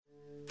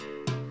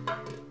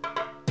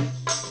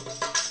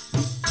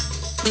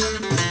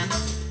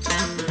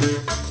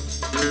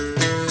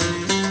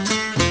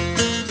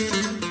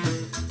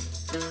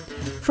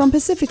From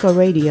Pacifica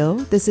Radio,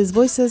 this is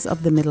Voices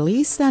of the Middle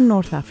East and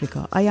North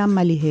Africa. I am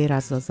Malihe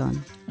Razazan.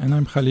 And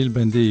I'm Khalil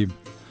Bandeeb.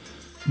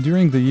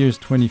 During the years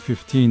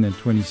 2015 and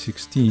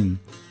 2016,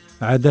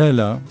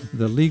 Adala,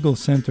 the Legal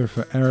Center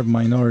for Arab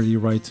Minority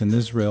Rights in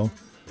Israel,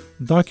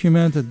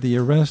 documented the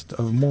arrest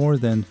of more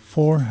than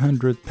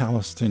 400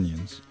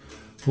 Palestinians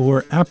who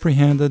were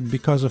apprehended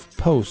because of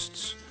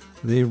posts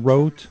they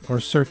wrote or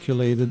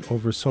circulated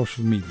over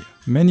social media.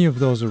 Many of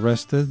those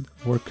arrested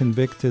were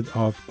convicted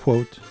of,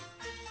 quote,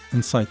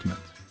 incitement.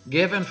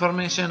 Gave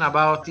information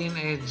about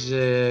teenage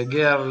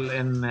girl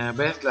in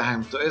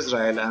Bethlehem to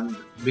Israel, and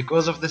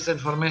because of this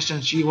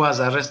information she was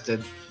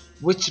arrested.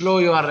 Which law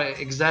you are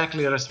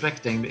exactly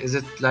respecting? Is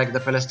it like the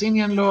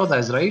Palestinian law, the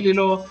Israeli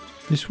law?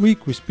 This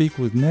week we speak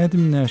with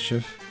Nadim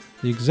Nashif,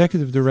 the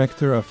executive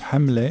director of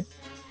Hamle,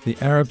 the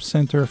Arab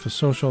Center for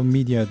Social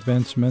Media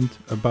Advancement,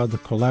 about the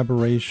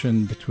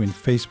collaboration between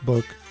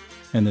Facebook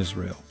and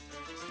Israel.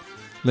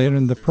 Later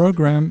in the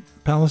program,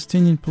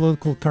 Palestinian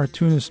political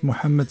cartoonist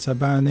Mohammed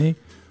Sabani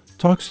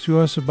talks to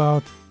us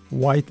about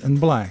White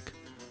and Black,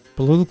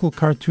 political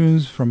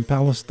cartoons from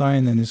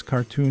Palestine, and his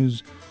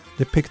cartoons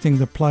depicting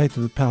the plight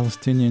of the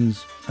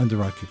Palestinians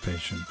under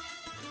occupation.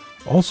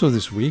 Also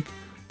this week,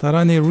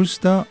 Taraneh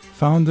Rusta,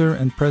 founder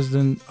and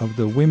president of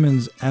the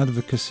women's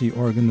advocacy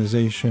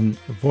organization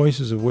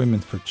Voices of Women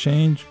for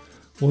Change,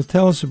 will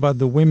tell us about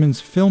the Women's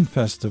Film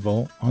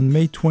Festival on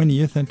May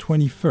 20th and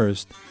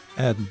 21st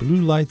at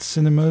Blue Light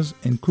Cinemas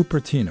in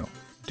Cupertino.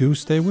 Do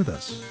stay with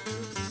us.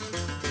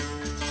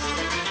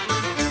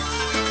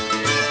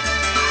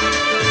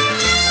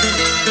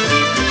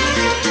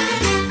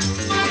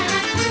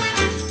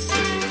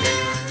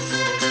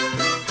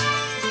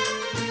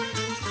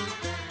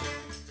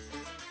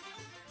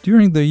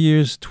 During the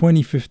years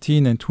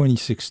 2015 and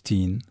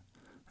 2016,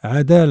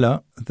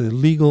 Adala, the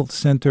Legal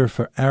Center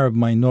for Arab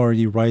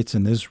Minority Rights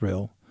in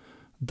Israel,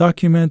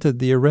 documented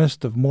the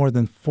arrest of more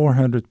than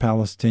 400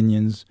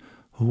 Palestinians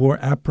who were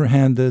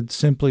apprehended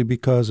simply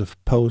because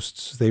of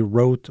posts they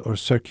wrote or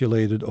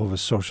circulated over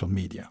social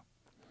media.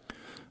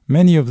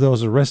 Many of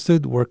those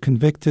arrested were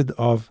convicted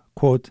of,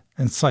 quote,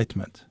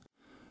 incitement.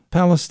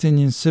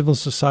 Palestinian civil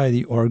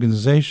society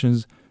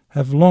organizations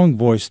have long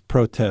voiced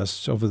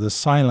protests over the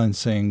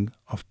silencing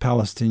of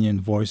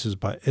Palestinian voices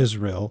by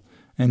Israel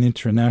and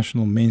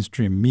international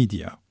mainstream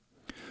media.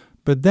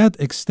 But that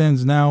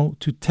extends now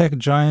to tech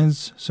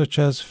giants such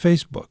as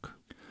Facebook.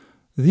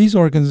 These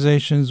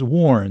organizations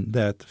warn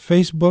that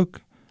Facebook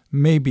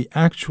may be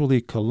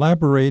actually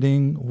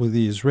collaborating with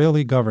the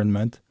Israeli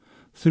government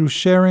through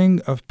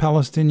sharing of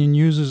Palestinian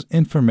users'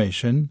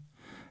 information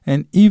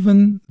and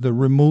even the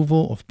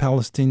removal of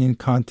Palestinian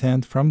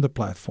content from the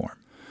platform.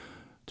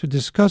 To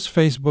discuss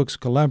Facebook's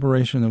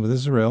collaboration with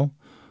Israel,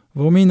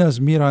 Vomina's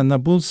Mira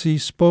Nabulsi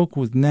spoke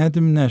with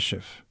Nadim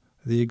Nashif,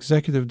 the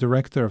executive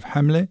director of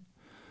Hamle,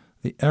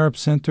 the Arab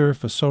Center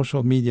for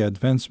Social Media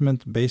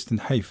Advancement based in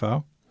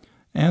Haifa,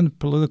 and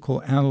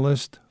political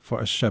analyst for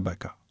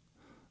Al-Shabaka,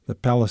 the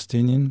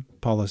Palestinian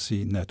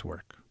Policy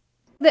Network.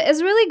 The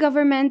Israeli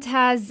government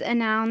has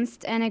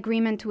announced an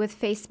agreement with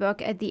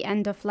Facebook at the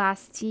end of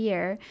last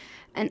year.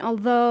 And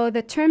although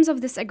the terms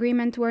of this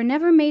agreement were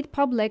never made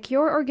public,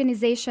 your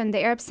organization,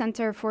 the Arab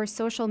Center for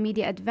Social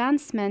Media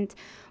Advancement,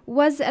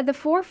 was at the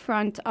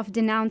forefront of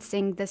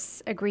denouncing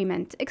this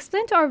agreement.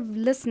 Explain to our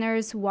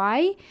listeners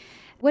why.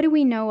 What do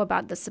we know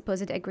about the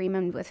supposed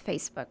agreement with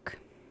Facebook?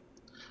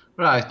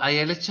 Right.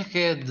 Ayelet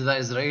Shaked, the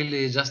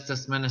Israeli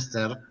Justice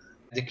Minister,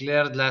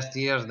 declared last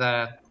year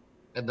that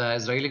the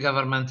Israeli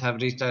government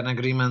have reached an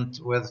agreement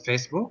with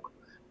Facebook.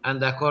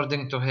 And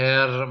according to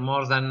her,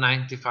 more than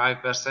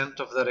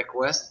 95% of the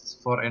requests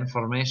for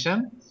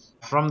information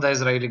from the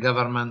Israeli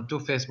government to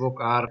Facebook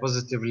are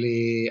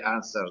positively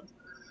answered.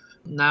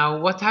 Now,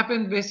 what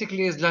happened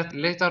basically is that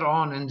later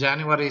on in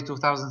January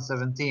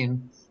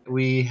 2017,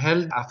 we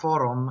held a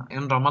forum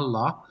in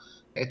Ramallah.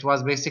 It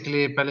was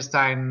basically a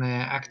Palestine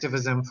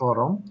activism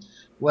forum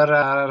where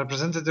a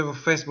representative of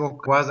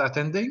Facebook was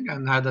attending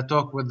and had a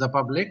talk with the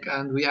public,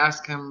 and we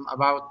asked him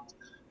about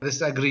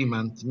this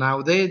agreement.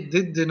 Now, they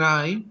did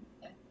deny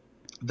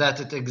that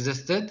it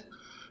existed,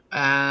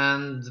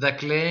 and the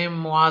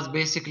claim was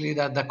basically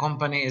that the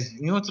company is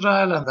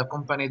neutral and the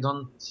company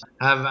don't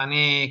have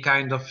any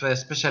kind of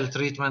special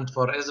treatment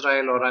for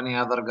Israel or any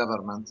other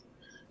government.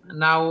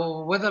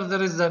 Now, whether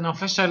there is an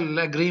official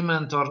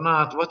agreement or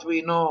not, what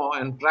we know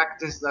in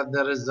practice that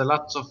there is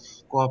lots of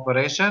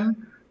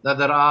cooperation, that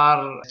there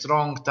are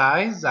strong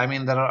ties. I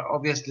mean, there are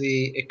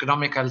obviously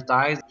economical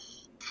ties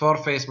for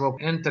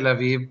Facebook in Tel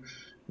Aviv,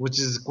 which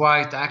is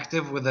quite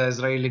active with the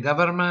Israeli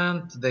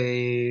government.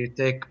 They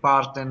take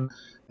part in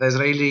the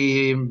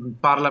Israeli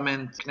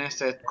Parliament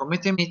Knesset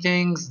committee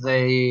meetings.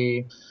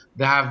 They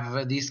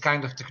have these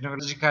kind of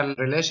technological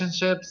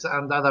relationships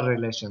and other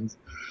relations.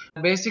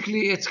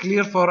 Basically, it's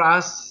clear for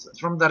us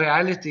from the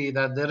reality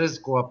that there is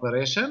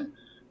cooperation.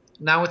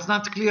 Now, it's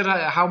not clear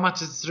how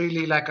much it's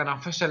really like an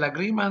official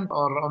agreement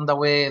or on the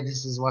way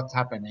this is what's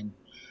happening.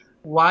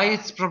 Why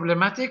it's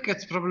problematic?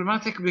 It's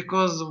problematic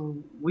because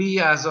we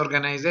as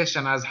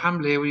organization, as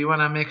Hamle, we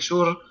want to make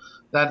sure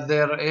that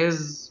there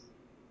is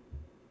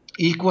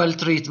equal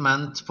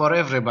treatment for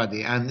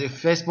everybody. And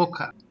if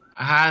Facebook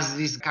has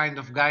these kind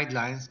of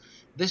guidelines,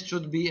 this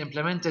should be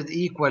implemented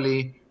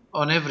equally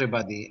on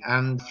everybody.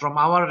 And from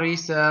our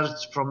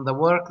research, from the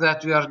work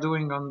that we are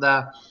doing on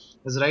the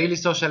Israeli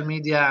social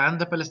media and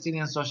the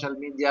Palestinian social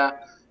media,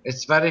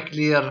 it's very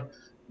clear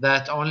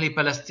that only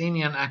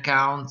Palestinian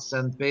accounts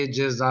and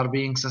pages are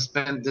being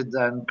suspended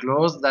and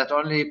closed, that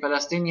only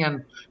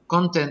Palestinian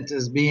content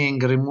is being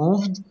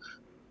removed.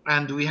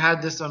 And we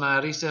had this on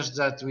a research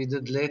that we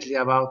did lately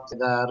about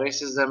the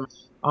racism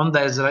on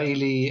the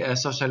Israeli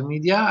social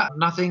media.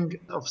 Nothing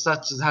of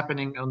such is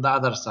happening on the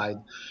other side.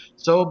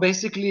 So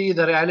basically,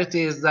 the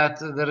reality is that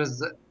there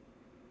is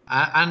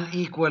an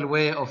unequal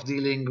way of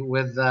dealing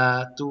with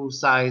the two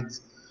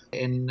sides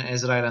in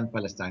Israel and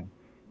Palestine.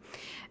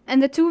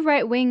 And the two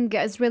right-wing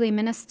Israeli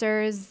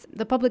ministers,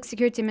 the Public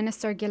Security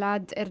Minister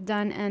Gilad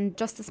Erdan and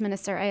Justice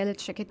Minister Ayelet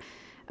Shaked,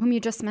 whom you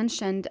just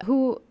mentioned,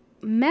 who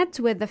met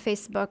with the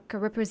Facebook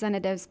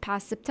representatives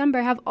past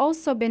September, have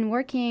also been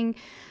working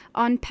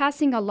on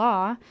passing a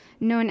law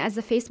known as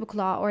the Facebook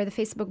Law or the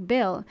Facebook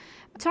Bill.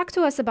 Talk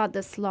to us about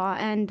this law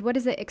and what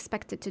is it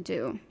expected to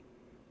do?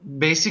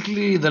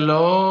 Basically, the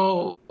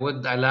law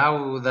would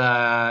allow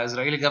the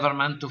Israeli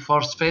government to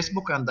force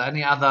Facebook and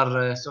any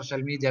other social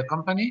media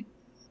company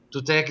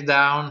to take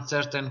down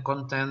certain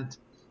content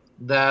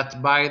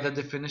that by the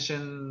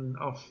definition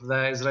of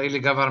the Israeli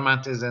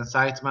government is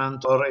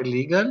incitement or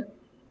illegal.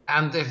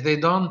 And if they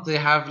don't, they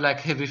have like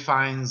heavy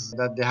fines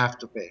that they have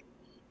to pay.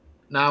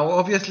 Now,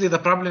 obviously, the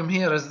problem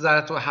here is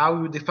that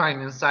how you define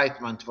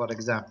incitement, for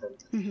example.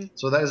 Mm-hmm.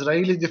 So the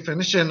Israeli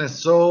definition is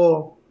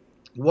so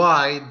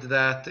wide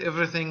that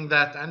everything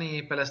that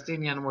any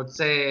Palestinian would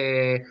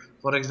say,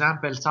 for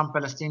example, some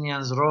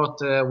Palestinians wrote,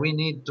 we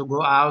need to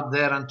go out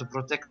there and to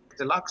protect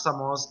the Al-Aqsa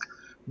Mosque.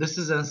 This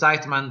is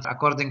incitement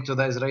according to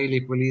the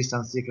Israeli police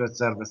and secret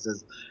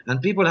services.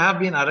 And people have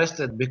been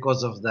arrested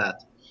because of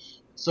that.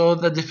 So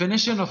the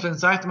definition of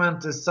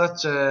incitement is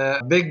such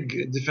a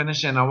big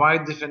definition, a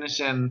wide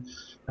definition,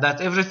 that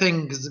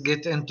everything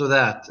gets into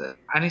that.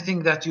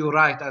 Anything that you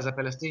write as a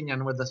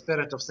Palestinian with the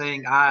spirit of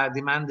saying,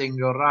 demanding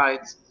your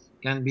rights,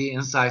 can be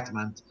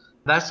incitement.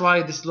 That's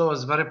why this law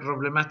is very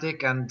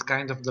problematic and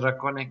kind of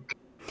draconic.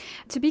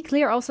 To be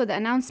clear, also, the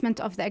announcement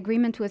of the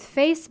agreement with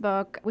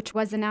Facebook, which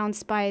was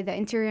announced by the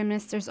Interior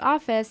Minister's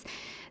office,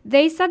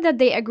 they said that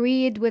they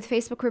agreed with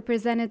Facebook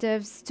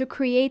representatives to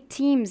create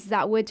teams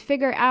that would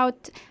figure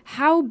out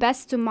how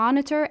best to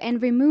monitor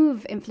and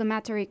remove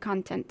inflammatory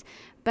content.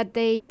 But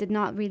they did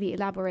not really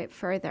elaborate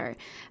further.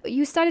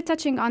 You started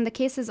touching on the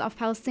cases of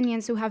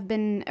Palestinians who have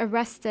been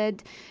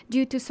arrested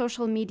due to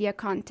social media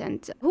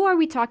content. Who are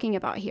we talking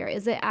about here?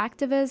 Is it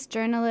activists,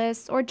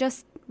 journalists, or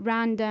just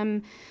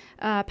random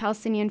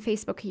Palestinian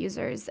Facebook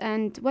users?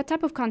 And what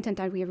type of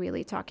content are we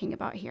really talking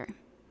about here?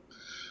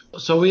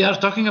 So we are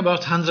talking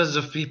about hundreds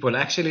of people.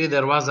 Actually,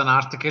 there was an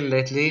article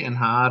lately in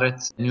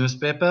Haaretz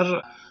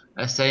newspaper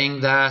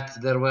saying that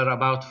there were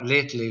about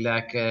lately,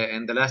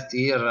 in the last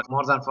year,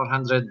 more than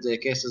 400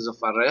 cases of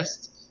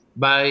arrest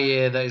by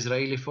the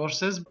Israeli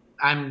forces.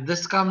 And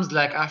this comes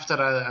after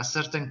a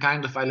certain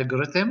kind of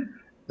algorithm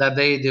that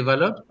they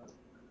developed,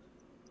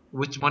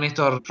 which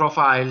monitor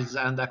profiles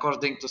and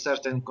according to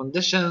certain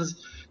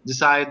conditions,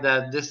 decide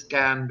that this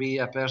can be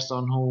a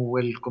person who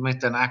will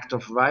commit an act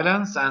of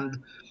violence.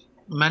 And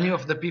many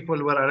of the people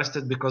were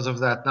arrested because of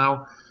that.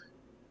 Now,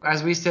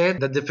 as we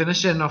said, the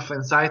definition of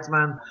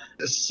incitement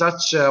is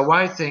such a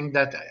wide thing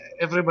that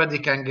everybody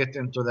can get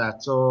into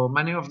that. So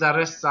many of the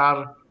arrests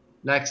are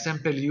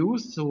simple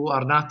youth who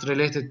are not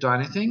related to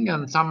anything,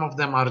 and some of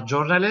them are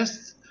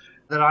journalists.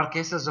 There are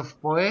cases of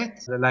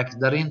poets like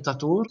Darine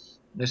Tatour.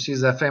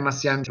 She's a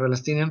famous young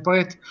Palestinian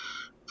poet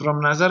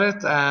from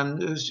Nazareth,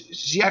 and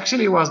she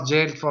actually was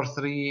jailed for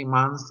 3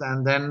 months,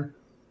 and then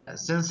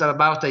since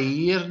about a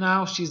year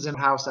now, she's in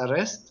house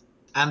arrest.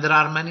 And there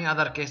are many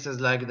other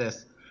cases like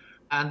this.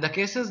 And the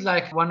cases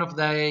like one of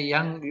the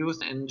young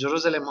youth in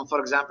Jerusalem, for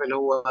example,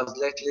 who was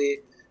lately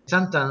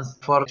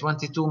sentenced for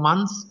 22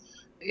 months,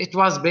 it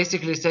was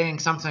basically saying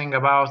something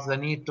about the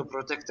need to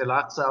protect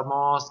Al-Aqsa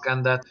Mosque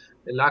and that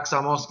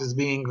Al-Aqsa Mosque is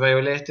being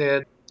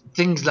violated.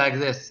 Things like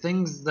this,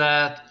 things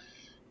that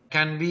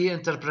can be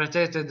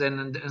interpreted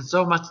in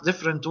so much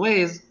different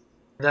ways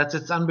that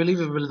it's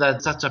unbelievable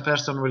that such a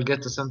person will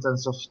get a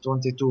sentence of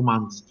 22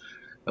 months.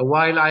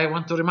 While I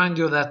want to remind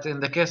you that in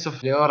the case of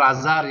Lior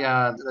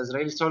Azaria, the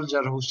Israeli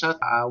soldier who shot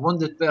a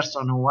wounded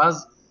person who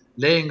was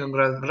laying on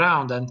the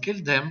ground and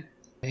killed him,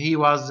 he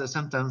was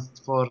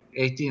sentenced for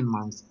 18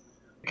 months.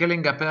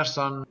 Killing a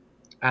person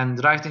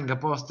and writing a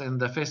post in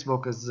the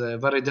Facebook is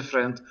very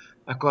different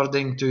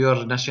according to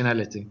your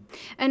nationality.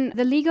 And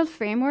the legal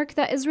framework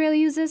that Israel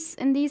uses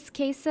in these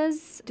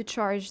cases to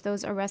charge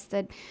those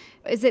arrested,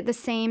 is it the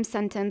same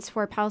sentence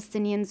for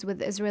Palestinians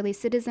with Israeli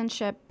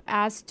citizenship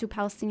as to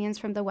Palestinians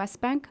from the West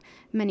Bank?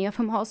 Many of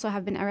whom also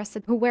have been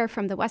arrested who were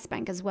from the West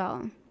Bank as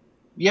well.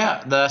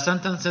 Yeah, the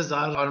sentences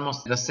are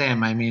almost the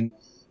same. I mean,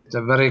 it's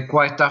a very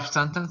quite tough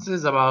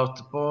sentences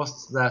about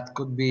posts that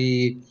could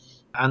be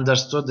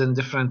understood in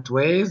different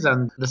ways.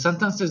 And the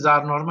sentences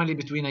are normally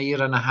between a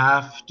year and a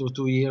half to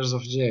 2 years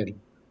of jail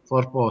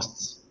for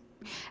posts.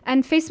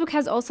 And Facebook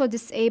has also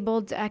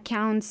disabled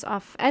accounts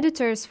of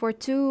editors for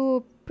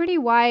two pretty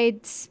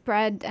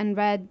widespread and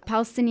read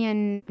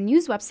Palestinian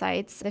news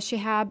websites, the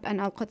Shihab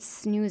and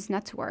Al-Quds News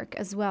Network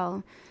as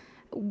well.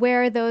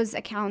 Were those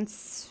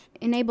accounts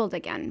enabled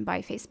again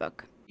by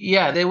Facebook?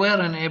 Yeah, they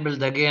were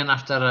enabled again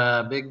after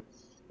a big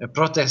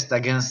protest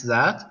against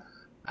that.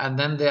 And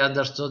then they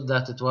understood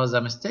that it was a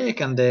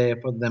mistake and they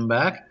put them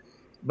back.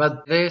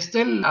 But they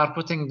still are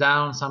putting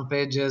down some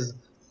pages,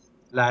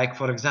 like,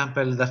 for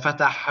example, the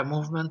Fatah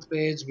movement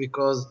page,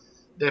 because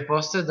they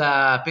posted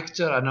a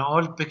picture, an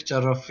old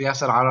picture of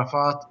Yasser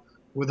Arafat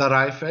with a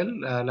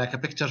rifle, like a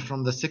picture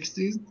from the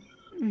 60s.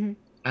 Mm-hmm.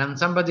 And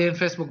somebody in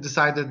Facebook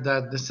decided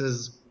that this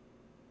is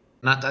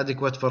not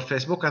adequate for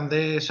Facebook, and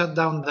they shut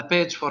down the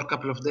page for a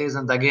couple of days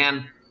and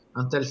again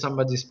until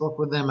somebody spoke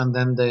with them, and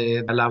then they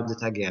allowed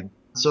it again.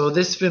 So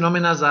these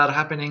phenomena are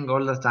happening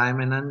all the time.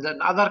 And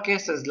in other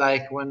cases,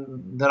 like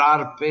when there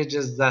are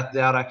pages that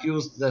they are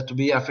accused to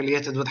be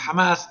affiliated with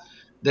Hamas,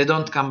 they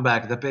don't come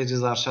back. The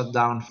pages are shut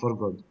down for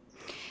good.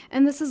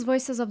 And this is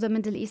Voices of the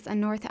Middle East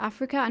and North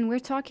Africa, and we're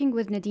talking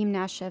with Nadim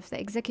Nashif, the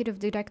Executive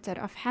Director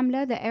of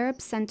Hamla, the Arab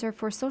Center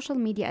for Social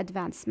Media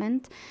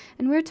Advancement,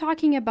 and we're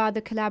talking about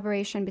the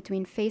collaboration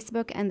between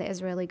Facebook and the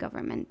Israeli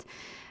government.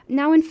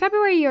 Now, in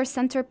February, your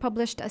center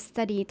published a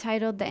study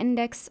titled The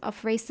Index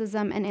of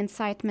Racism and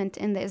Incitement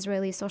in the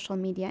Israeli Social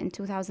Media in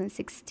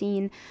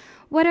 2016.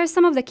 What are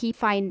some of the key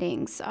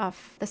findings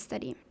of the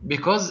study?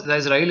 Because the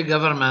Israeli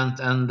government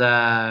and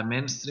the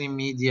mainstream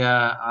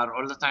media are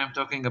all the time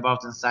talking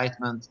about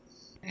incitement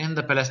in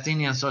the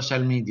Palestinian social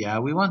media,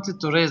 we wanted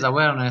to raise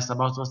awareness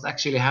about what's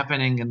actually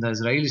happening in the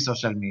Israeli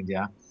social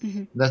media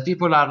that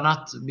people are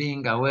not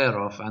being aware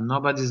of and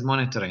nobody's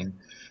monitoring.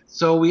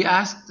 So we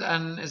asked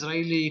an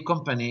Israeli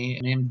company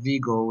named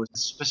Vigo,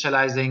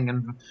 specializing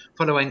in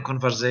following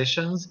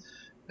conversations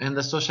in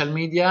the social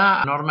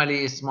media.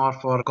 Normally it's more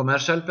for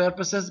commercial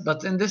purposes,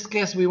 but in this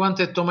case we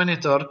wanted to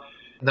monitor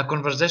the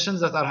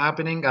conversations that are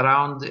happening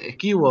around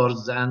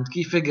keywords and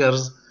key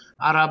figures,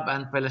 Arab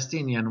and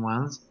Palestinian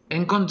ones,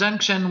 in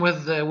conjunction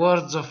with the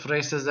words of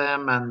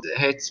racism and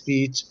hate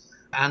speech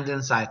and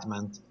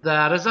incitement.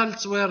 The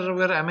results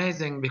were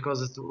amazing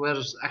because it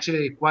was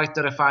actually quite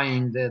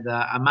terrifying,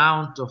 the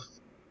amount of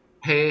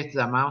hate,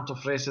 the amount of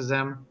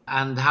racism,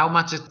 and how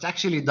much it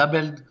actually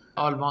doubled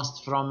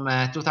almost from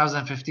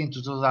 2015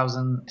 to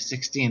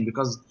 2016.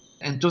 Because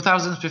in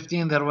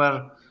 2015 there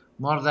were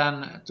more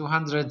than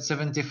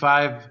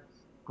 275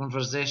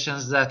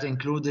 conversations that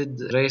included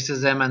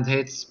racism and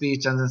hate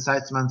speech and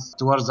incitements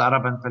towards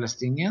Arab and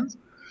Palestinians.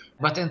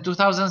 But in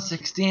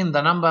 2016,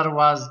 the number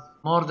was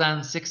more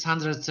than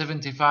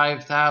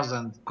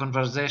 675,000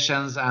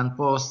 conversations and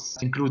posts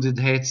included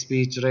hate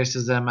speech,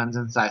 racism, and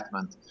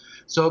incitement.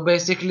 So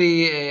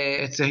basically,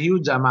 it's a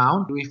huge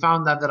amount. We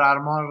found that there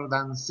are more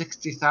than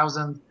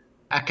 60,000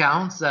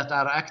 accounts that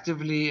are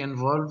actively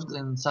involved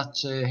in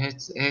such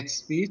hate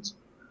speech.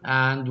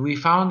 And we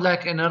found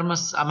like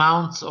enormous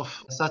amounts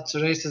of such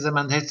racism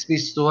and hate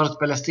speech towards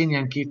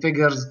Palestinian key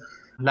figures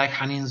like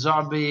Hanin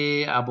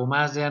Zo'bi, Abu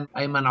Mazen,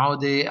 Ayman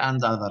Audi,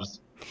 and others.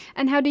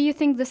 And how do you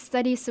think the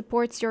study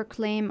supports your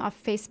claim of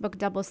Facebook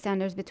double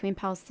standards between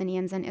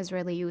Palestinians and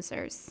Israeli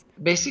users?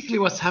 Basically,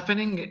 what's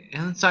happening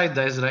inside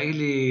the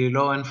Israeli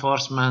law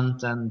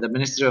enforcement and the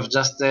Ministry of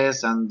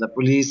Justice and the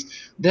police,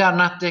 they are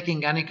not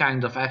taking any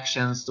kind of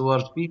actions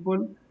towards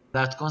people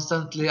that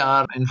constantly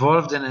are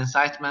involved in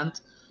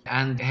incitement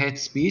and hate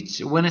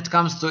speech when it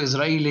comes to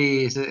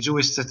Israeli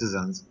Jewish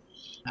citizens.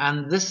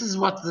 And this is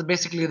what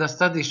basically the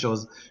study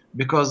shows,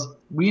 because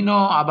we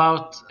know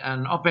about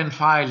an open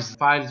files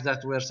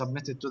that were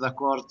submitted to the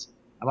court,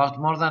 about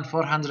more than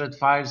 400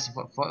 files,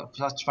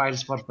 such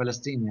files for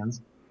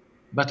Palestinians.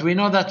 But we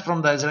know that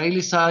from the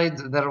Israeli side,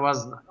 there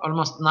was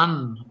almost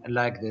none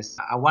like this.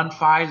 One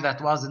file that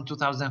was in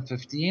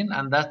 2015,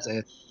 and that's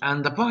it.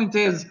 And the point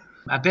is,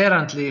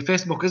 apparently,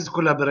 Facebook is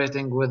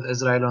collaborating with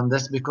Israel on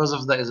this because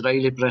of the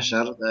Israeli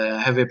pressure, the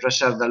heavy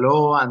pressure, the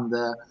law, and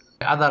the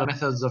other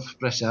methods of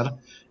pressure.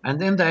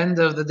 And in the end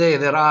of the day,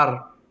 there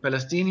are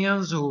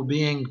Palestinians who are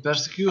being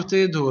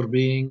persecuted, who are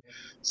being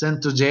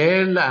sent to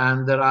jail,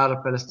 and there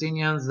are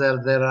Palestinians,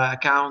 their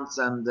accounts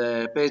and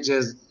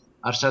pages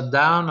are shut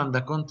down and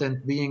the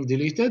content being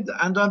deleted.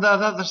 And on the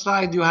other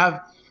side, you have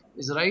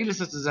Israeli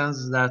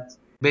citizens that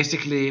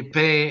basically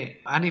pay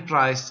any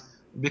price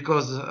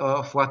because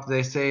of what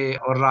they say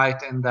or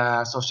write in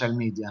the social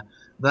media.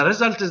 The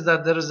result is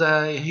that there is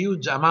a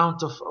huge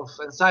amount of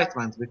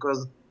incitement,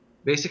 because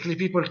basically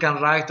people can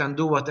write and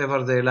do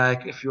whatever they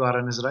like. If you are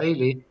an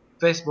Israeli,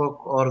 Facebook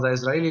or the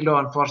Israeli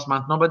law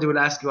enforcement, nobody will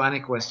ask you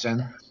any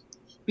question.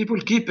 People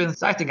keep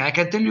inciting. I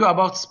can tell you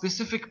about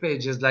specific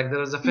pages. Like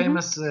there is a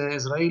famous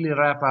Israeli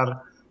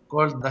rapper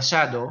called The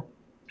Shadow,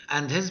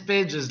 and his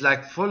page is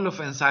like full of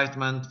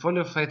incitement, full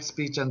of hate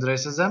speech and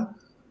racism.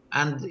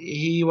 And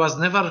he was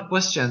never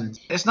questioned.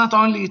 It's not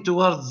only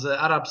towards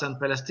Arabs and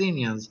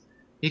Palestinians.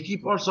 he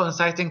keep also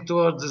inciting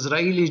towards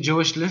Israeli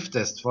Jewish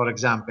leftists, for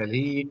example.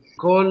 He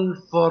called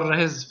for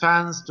his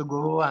fans to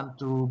go and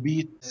to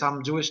beat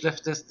some Jewish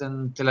leftists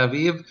in Tel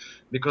Aviv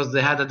because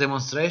they had a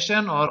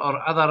demonstration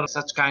or other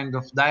such kind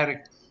of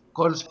direct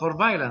calls for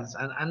violence.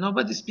 And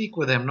nobody speak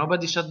with him.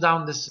 Nobody shut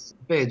down this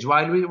page.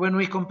 While when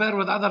we compare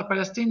with other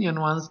Palestinian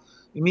ones,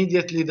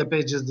 immediately the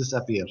pages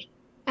disappear.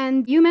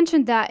 And you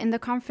mentioned that in the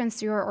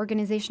conference your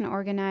organization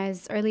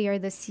organized earlier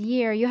this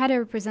year, you had a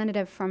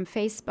representative from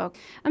Facebook.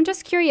 I'm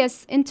just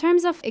curious, in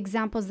terms of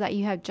examples that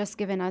you have just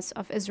given us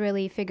of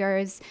Israeli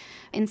figures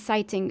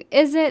inciting,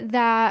 is it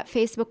that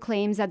Facebook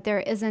claims that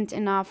there isn't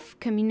enough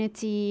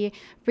community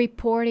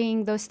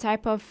reporting those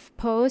type of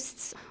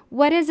posts?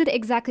 What is it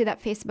exactly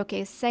that Facebook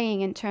is saying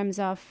in terms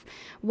of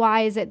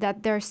why is it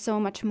that there's so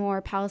much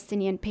more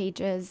Palestinian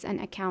pages and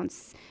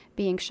accounts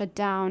being shut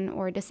down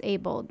or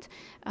disabled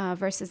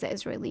versus the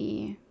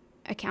Israeli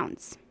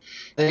accounts?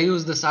 They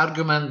use this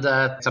argument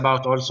that it's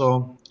about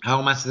also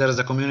how much there is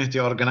a community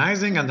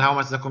organizing and how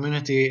much the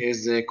community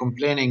is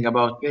complaining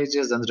about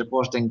pages and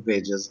reporting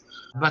pages.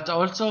 But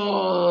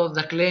also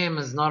the claim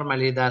is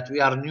normally that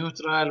we are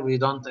neutral, we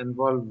don't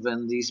involve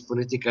in these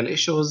political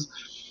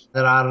issues.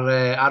 There are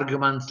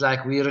arguments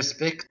like we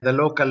respect the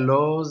local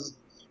laws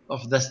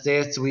of the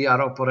states we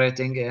are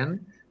operating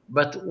in.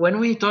 But when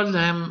we told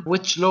them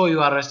which law you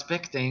are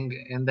respecting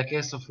in the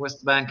case of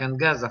West Bank and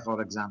Gaza,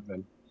 for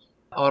example,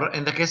 or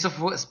in the case of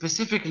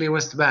specifically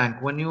West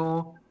Bank, when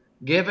you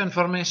gave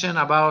information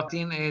about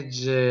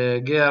teenage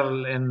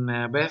girl in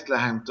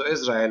Bethlehem to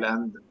Israel,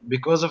 and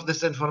because of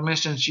this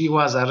information she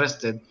was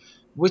arrested,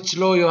 which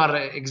law you are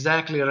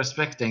exactly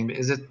respecting?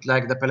 Is it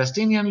like the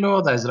Palestinian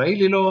law, the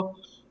Israeli law,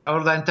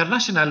 or the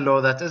international law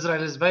that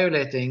Israel is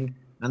violating?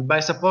 And by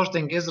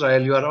supporting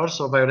Israel, you are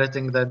also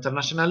violating the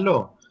international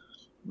law.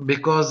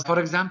 Because, for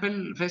example,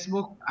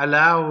 Facebook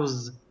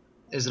allows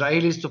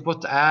Israelis to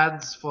put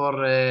ads for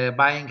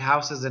buying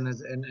houses in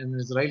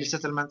Israeli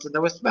settlements in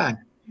the West Bank,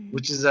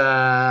 which is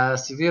a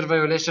severe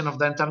violation of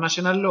the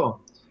international law.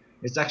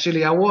 It's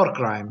actually a war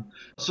crime.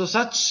 So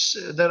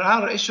there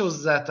are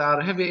issues that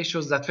are heavy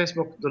issues that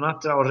Facebook do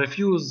not or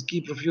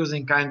keep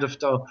refusing kind of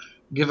to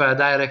give a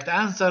direct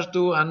answer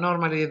to, and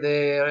normally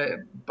they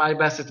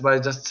bypass it by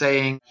just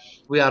saying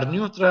we are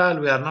neutral,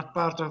 we are not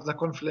part of the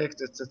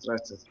conflict, etc.,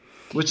 etc.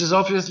 Which is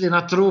obviously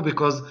not true,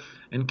 because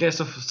in case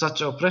of such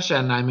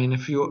oppression, I mean,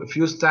 if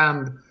you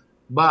stand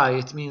by,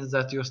 it means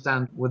that you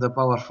stand with the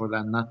powerful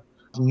and not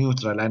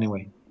neutral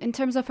anyway. In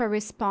terms of a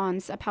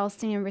response, a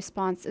Palestinian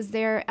response, is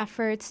there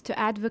efforts to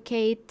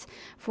advocate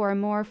for a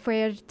more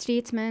fair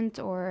treatment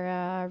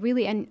or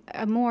really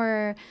a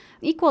more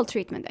equal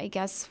treatment, I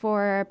guess,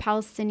 for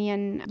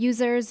Palestinian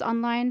users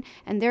online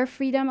and their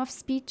freedom of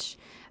speech?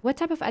 What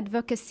type of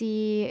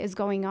advocacy is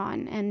going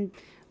on? And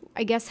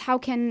I guess how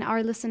can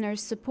our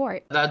listeners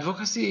support? The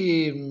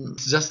advocacy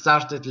just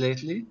started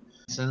lately.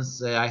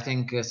 Since I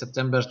think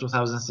September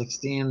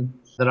 2016,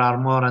 there are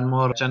more and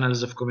more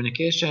channels of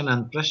communication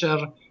and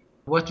pressure.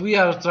 What we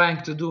are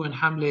trying to do in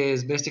Hamle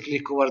is basically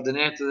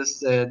coordinate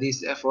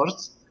these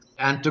efforts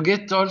and to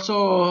get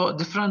also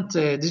different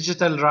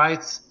digital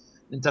rights,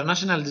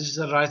 international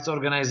digital rights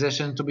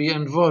organization to be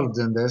involved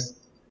in this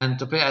and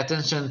to pay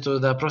attention to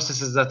the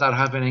processes that are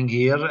happening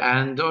here,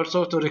 and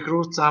also to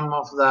recruit some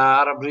of the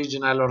Arab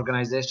regional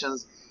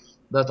organizations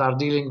that are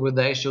dealing with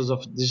the issues of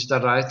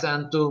digital rights,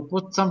 and to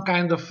put some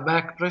kind of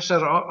back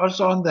pressure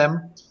also on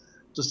them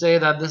to say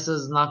that this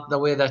is not the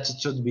way that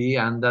it should be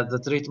and that the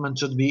treatment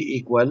should be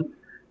equal.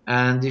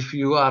 And if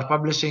you are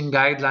publishing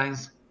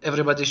guidelines,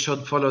 everybody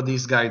should follow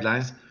these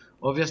guidelines.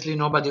 Obviously,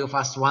 nobody of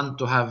us want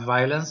to have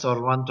violence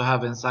or want to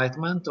have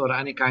incitement or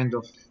any kind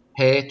of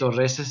hate or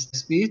racist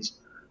speech.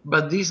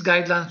 But these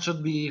guidelines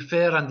should be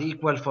fair and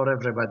equal for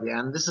everybody.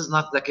 And this is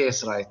not the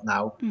case right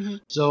now. Mm-hmm.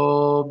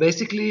 So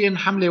basically in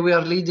Hamle, we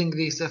are leading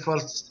these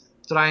efforts,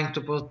 trying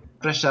to put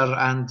pressure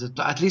and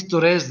to at least to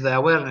raise the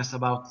awareness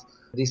about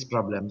these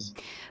problems.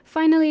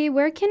 Finally,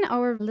 where can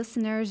our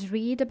listeners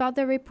read about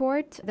the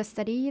report, the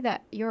study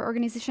that your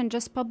organization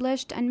just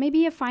published, and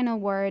maybe a final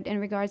word in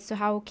regards to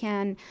how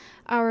can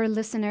our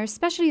listeners,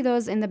 especially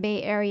those in the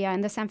Bay Area,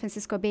 in the San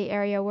Francisco Bay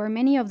Area, where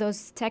many of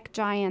those tech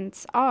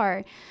giants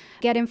are,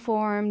 get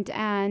informed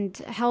and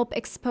help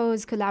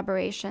expose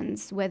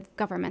collaborations with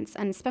governments,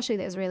 and especially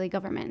the Israeli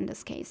government in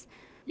this case?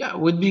 Yeah, it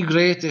would be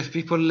great if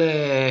people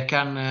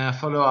can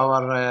follow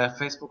our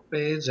Facebook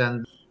page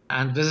and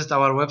visit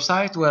our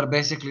website, where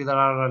basically there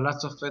are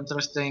lots of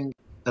interesting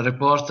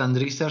reports and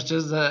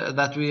researches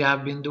that we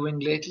have been doing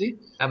lately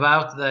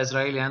about the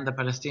Israeli and the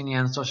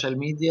Palestinian social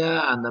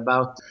media and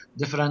about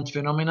different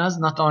phenomena,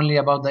 not only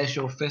about the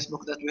issue of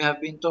Facebook that we have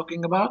been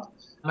talking about.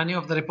 Many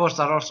of the reports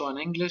are also in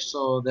English,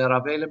 so they're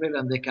available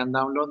and they can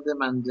download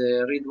them and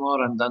read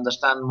more and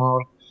understand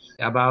more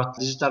about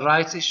digital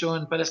rights issue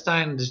in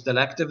Palestine, digital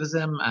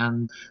activism,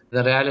 and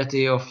the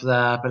reality of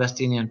the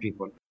Palestinian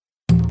people.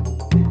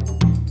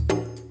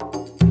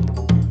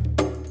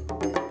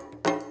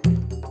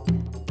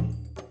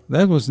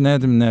 That was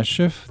Nadim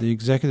Nashif, the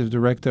Executive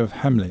Director of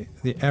Hamle,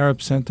 the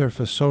Arab Center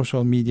for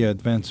Social Media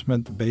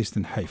Advancement based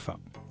in Haifa.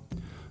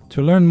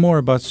 To learn more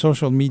about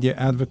social media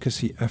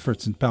advocacy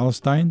efforts in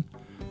Palestine,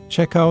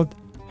 check out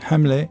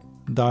hamle.org.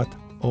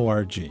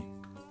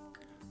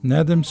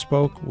 Nadim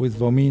spoke with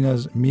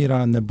Vomina's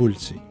Mira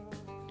Nabulsi.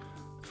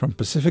 From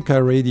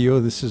Pacifica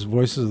Radio, this is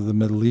Voices of the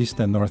Middle East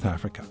and North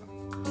Africa.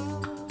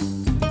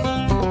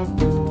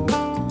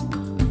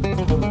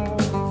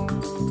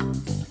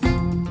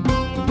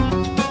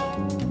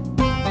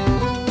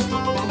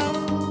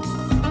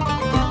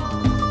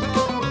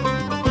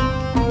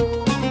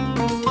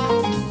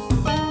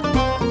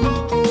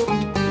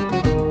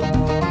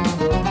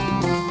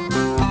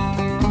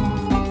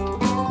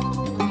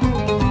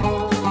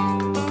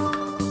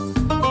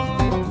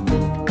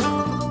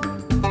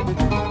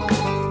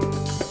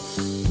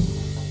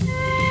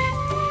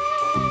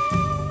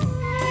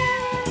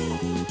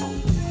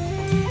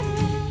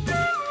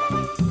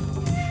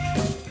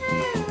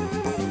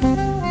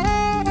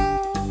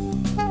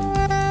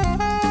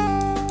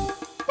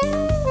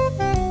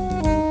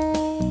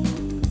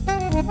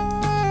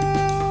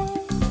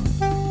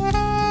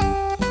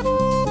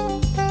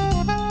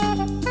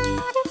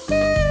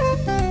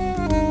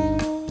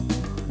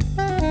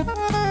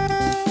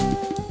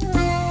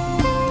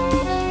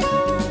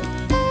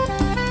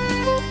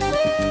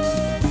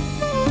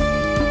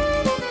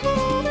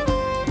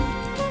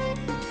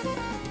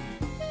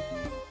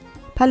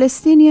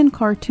 Palestinian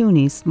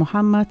cartoonist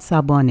Muhammad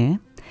Sabaneh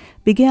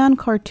began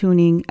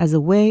cartooning as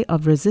a way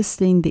of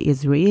resisting the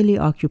Israeli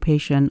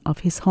occupation of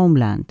his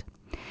homeland.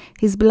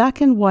 His black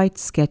and white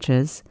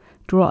sketches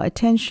draw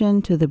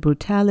attention to the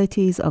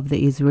brutalities of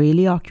the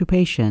Israeli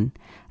occupation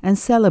and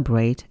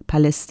celebrate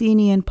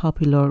Palestinian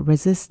popular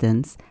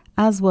resistance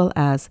as well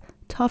as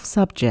tough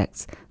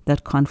subjects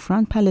that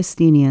confront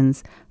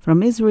Palestinians,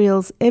 from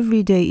Israel's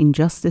everyday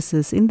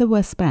injustices in the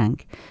West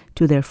Bank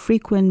to their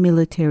frequent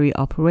military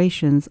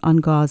operations on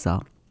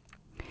Gaza.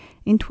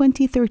 In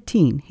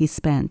 2013, he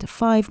spent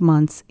 5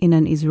 months in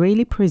an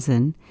Israeli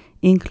prison,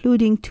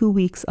 including 2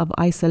 weeks of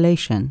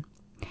isolation.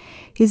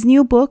 His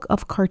new book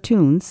of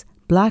cartoons,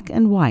 Black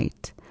and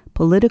White,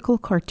 Political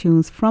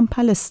Cartoons from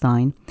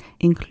Palestine,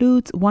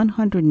 includes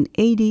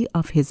 180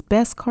 of his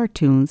best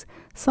cartoons,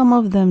 some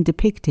of them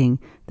depicting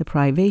the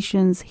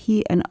privations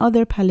he and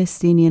other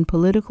Palestinian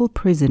political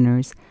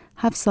prisoners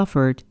have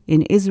suffered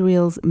in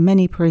Israel's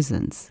many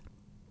prisons.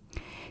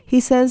 He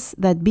says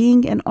that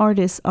being an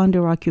artist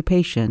under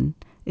occupation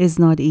is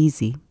not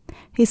easy.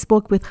 He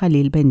spoke with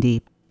Khalil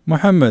Bendib.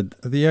 Muhammad,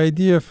 the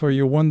idea for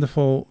your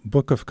wonderful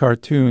book of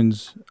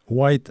cartoons,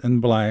 White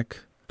and Black,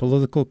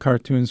 Political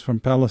Cartoons from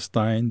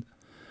Palestine,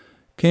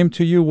 came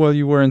to you while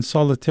you were in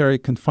solitary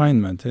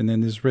confinement in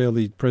an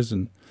Israeli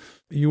prison.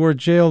 You were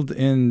jailed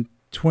in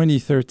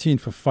 2013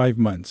 for 5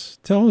 months.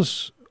 Tell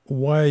us,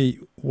 why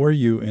were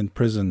you in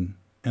prison?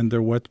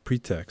 Under what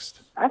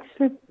pretext?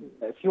 Actually,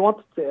 if you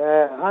want to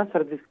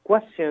answer this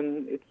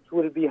question, it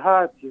will be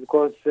hard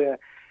because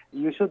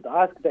you should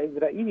ask the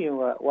Israeli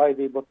why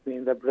they put me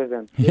in the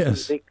prison.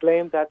 Yes. They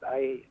claim that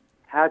I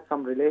had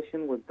some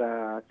relation with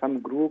some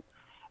group.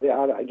 They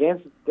are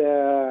against the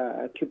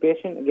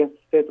occupation, against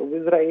the state of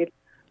Israel,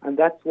 and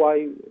that's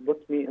why they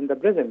put me in the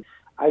prison.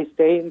 I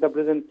stayed in the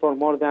prison for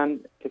more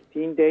than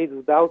 15 days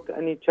without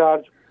any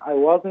charge. I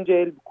was in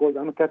jail because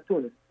I'm a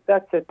cartoonist.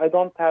 That's it. I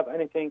don't have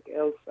anything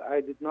else.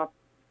 I did not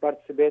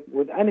participate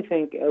with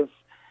anything else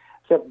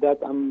except that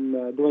I'm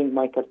doing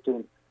my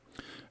cartoon.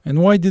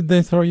 And why did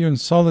they throw you in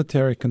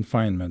solitary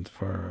confinement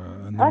for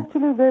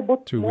Actually, they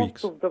put 2 most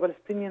weeks? of the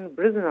Palestinian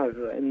prisoners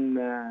in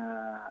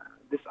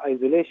this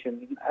isolation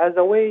as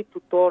a way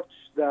to torch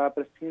the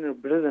Palestinian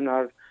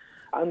prisoner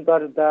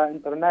under the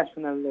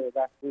international law,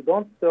 that we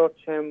don't torch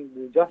him,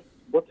 we just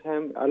put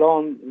him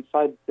alone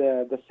inside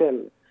the cell.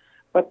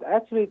 But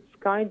actually, it's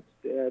kind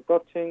of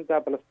torching the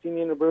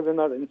Palestinian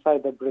prisoner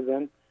inside the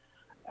prison.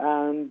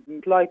 And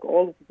like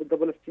all of the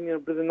Palestinian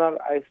prisoner,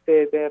 I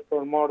stayed there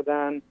for more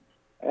than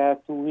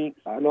 2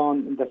 weeks alone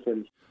in the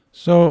cell.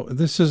 So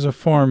this is a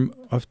form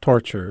of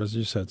torture, as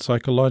you said,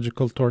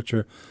 psychological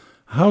torture.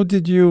 How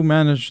did you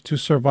manage to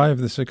survive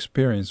this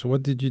experience?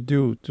 What did you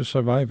do to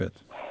survive it?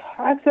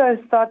 Actually, I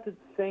started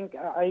to think,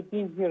 I've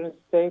been here in the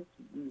States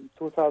in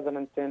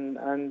 2010,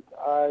 and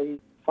I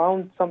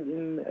found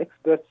some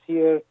experts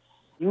here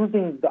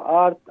using the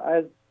art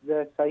as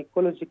the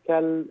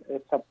psychological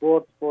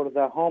support for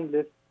the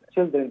homeless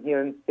children here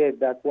in the States.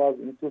 That was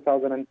in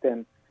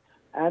 2010.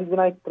 And when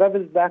I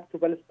traveled back to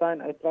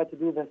Palestine, I tried to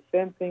do the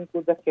same thing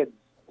with the kids,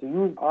 to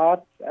use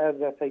art as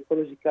a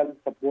psychological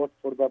support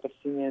for the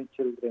Palestinian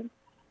children.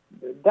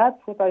 That's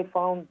what I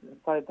found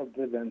inside the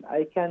prison.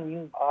 I can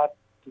use art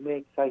to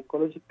make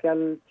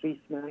psychological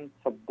treatment,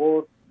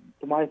 support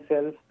to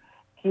myself,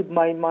 keep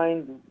my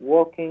mind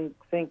working,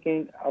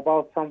 thinking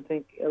about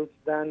something else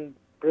than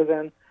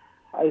prison.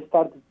 I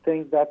started to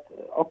think that,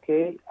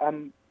 okay,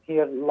 I'm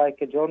here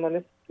like a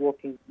journalist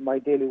working my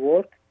daily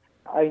work.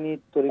 I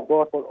need to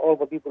report for all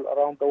the people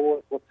around the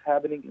world what's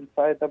happening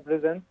inside the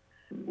prison.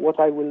 What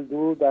I will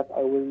do, that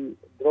I will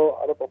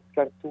draw a lot of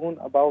cartoon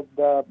about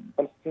the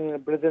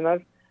Palestinian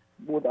prisoners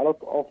with a lot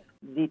of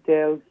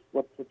details,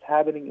 what's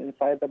happening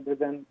inside the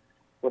prison,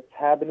 what's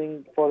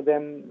happening for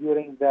them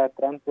during the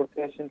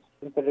transportation,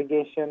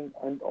 interrogation,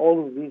 and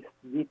all of these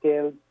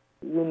details.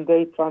 When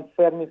they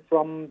transfer me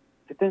from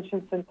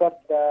detention center to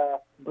the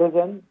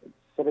prison,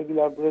 it's a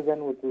regular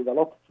prison with a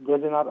lot of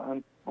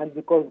prisoners, and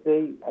because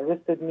they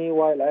arrested me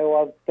while I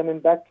was coming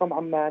back from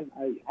Amman,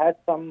 I had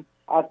some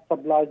art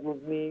supplies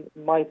with me,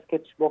 my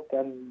sketchbook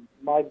and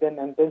my pen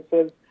and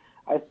pencils.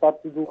 I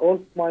started to do all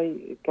of my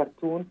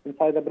cartoons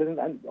inside the prison,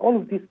 and all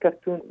of these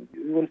cartoons,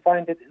 you will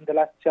find it in the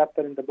last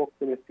chapter in the book,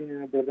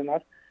 Palestinian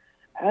Prisoners.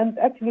 And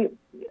actually,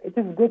 it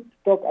is good to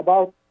talk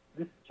about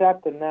this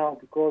chapter now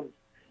because,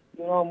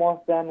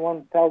 more than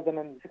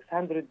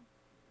 1,600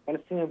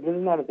 Palestinian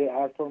prisoners, they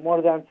are for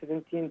more than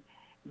 17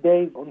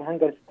 days on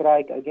hunger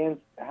strike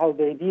against how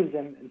they deal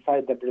them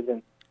inside the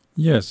prison.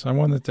 Yes, I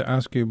wanted to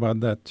ask you about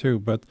that too.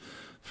 But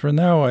for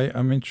now,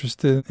 I'm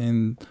interested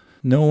in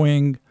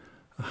knowing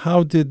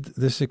how did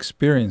this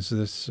experience,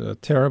 this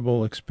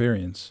terrible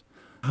experience,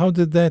 how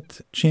did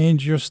that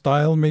change your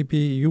style? Maybe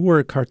you were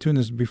a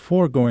cartoonist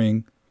before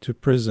going to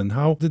prison.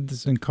 How did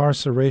this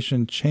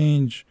incarceration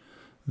change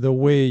the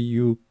way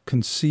you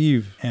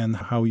conceive and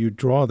how you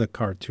draw the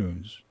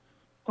cartoons?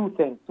 Two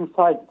things, two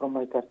sides from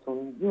my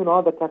cartoon.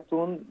 The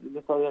cartoon,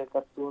 editorial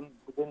cartoon,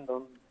 depends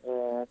on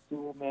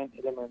two main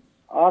elements,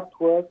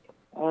 artwork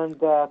and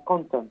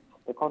content.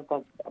 The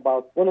content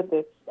about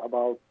politics,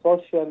 about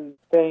social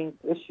things,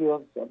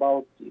 issues,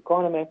 about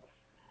economics,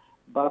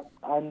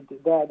 and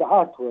the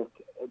artwork.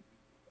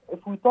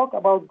 If we talk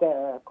about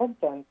the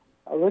content,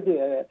 I already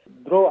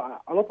draw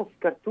a lot of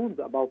cartoons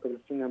about the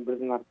Palestinian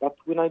prisoners. But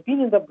when I've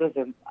been in the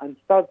prison and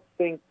start to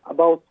think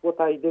about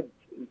what I did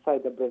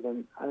inside the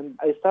prison, and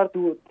I start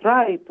to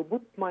try to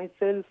put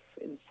myself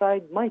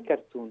inside my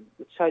cartoon,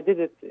 which I did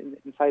it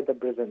inside the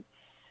prison.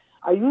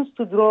 I used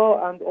to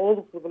draw, and all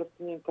of the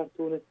Palestinian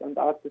cartoonists and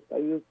artists, I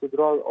used to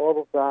draw all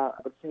of the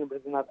Palestinian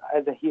prisoners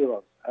as a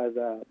hero, as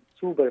a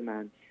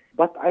Superman.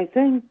 But I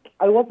think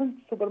I wasn't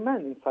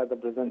Superman inside the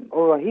prison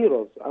or a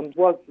hero, and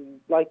was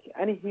like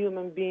any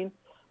human being,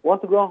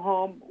 want to go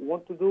home,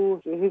 want to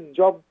do his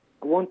job,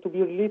 want to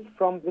be released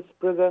from this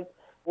prison,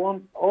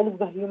 want all of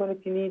the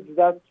humanity needs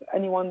that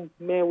anyone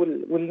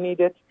will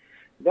need it.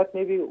 That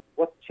may be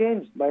what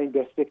changed my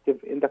perspective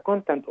in the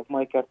content of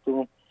my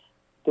cartoon,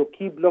 to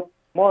keep looking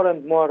more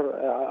and more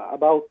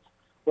about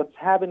what's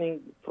happening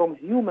from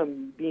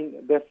human being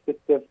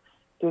perspective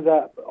to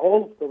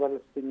all of the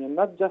Palestinians,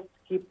 not just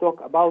keep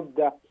talk about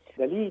the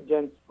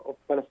legends of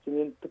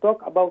Palestinians, to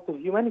talk about the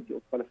humanity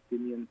of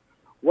Palestinians,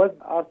 what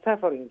are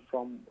suffering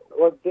from,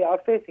 what they are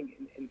facing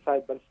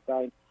inside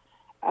Palestine.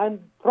 And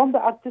from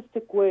the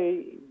artistic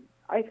way,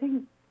 I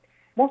think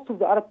most of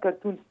the Arab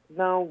cartoons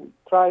now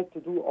try to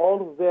do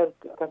all of their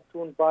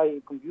cartoons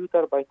by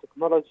computer, by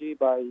technology,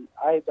 by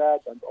iPad,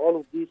 and all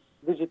of these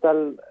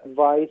digital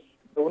device.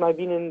 When I've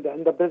been in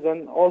the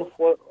prison, all of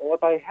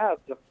what I have,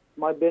 just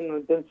my pen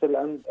and pencil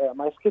and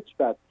my sketch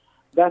pad.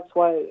 That's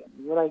why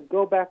when I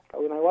go back,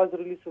 when I was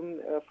released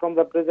from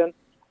the prison,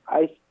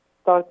 I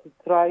started to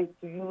try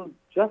to use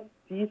just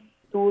these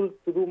tools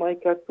to do my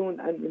cartoon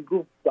and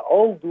improve the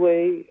old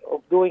way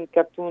of doing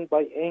cartoon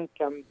by ink.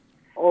 And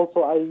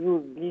also I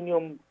use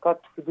Linium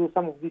Cut to do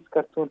some of these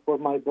cartoons for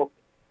my book.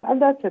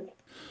 And that's it.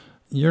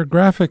 Your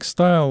graphic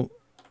style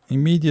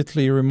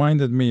immediately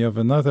reminded me of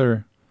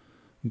another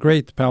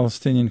great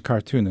Palestinian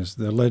cartoonist,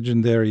 the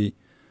legendary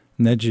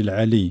Naji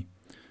Ali,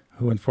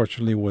 who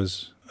unfortunately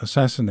was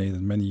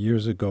assassinated many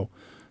years ago.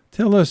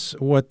 Tell us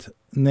what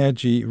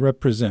Naji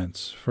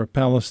represents for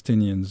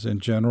Palestinians in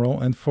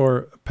general and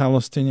for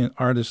Palestinian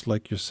artists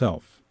like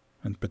yourself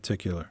in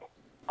particular.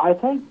 I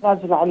think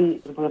Naji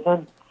Ali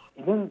represents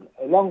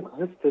a long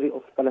history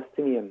of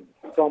Palestinians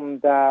from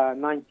the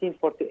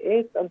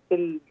 1948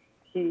 until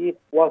he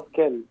was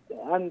killed.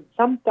 And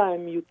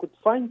sometimes you could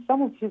find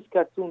some of his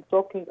cartoons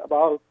talking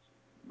about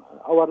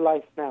our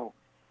life now.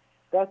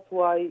 That's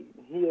why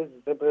he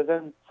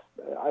represents,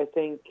 I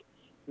think,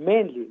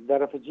 mainly the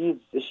refugees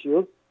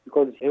issues,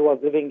 because he was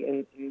living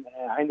in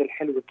Ain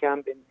al-Hilwa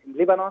camp in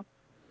Lebanon.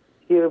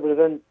 He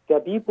represents the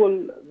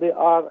people, they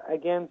are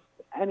against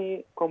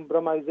any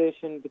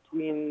compromisation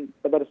between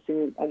the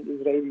Palestinians and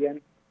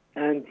Israelis.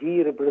 And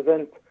he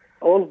represents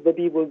all of the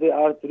people, they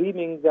are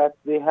dreaming that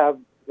they have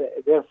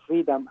their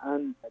freedom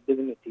and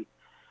dignity.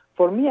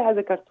 For me as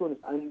a cartoonist,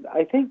 and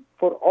I think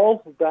for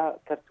all of the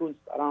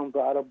cartoonists around the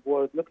Arab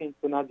world, looking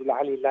to Naji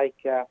Ali like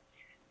a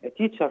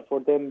teacher for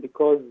them,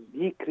 because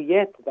he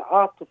created the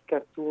art of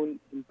cartoon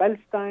in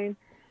Palestine,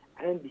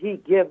 and he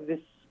gave this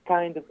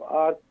kind of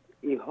art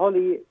a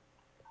holy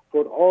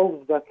for all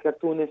of the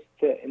cartoonists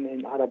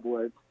in Arab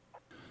world.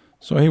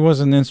 So he was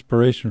an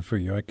inspiration for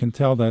you. I can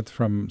tell that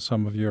from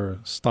some of your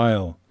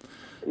style.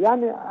 Yeah,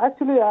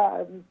 actually,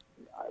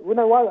 when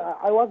I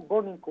was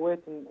born in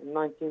Kuwait in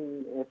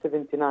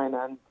 1979,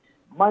 and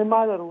my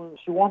mother, when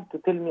she wanted to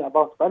tell me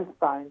about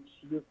Palestine,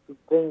 she used to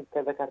bring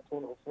the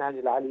cartoon of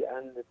Naji Ali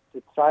and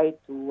to try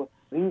to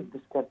read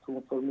this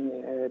cartoon for me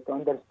to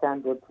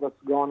understand what's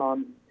going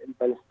on in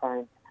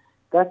Palestine.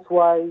 That's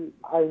why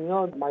I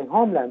know my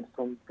homeland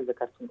from the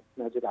cartoon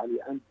of Naji Ali.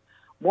 And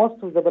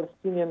most of the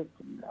Palestinians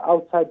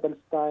outside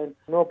Palestine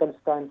know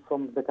Palestine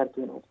from the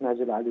cartoon of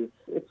Najil Ali.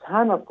 It's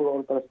honor for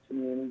all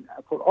Palestinians,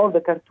 for all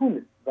the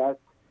cartoonists, that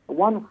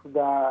one of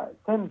the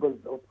symbols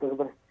of the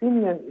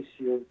Palestinian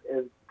issues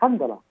is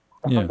Handala.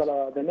 Yes.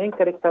 Handala, the main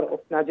character of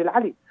Najil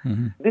Ali.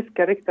 Mm-hmm. This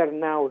character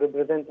now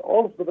represents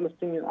all of the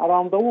Palestinians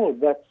around the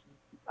world. That's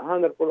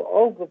honor for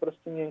all the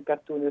Palestinian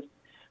cartoonists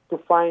to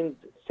find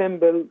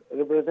symbol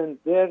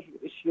represent their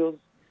issues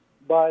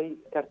by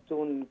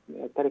cartoon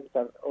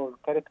character or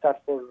character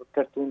for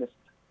cartoonists.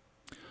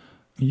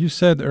 You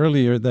said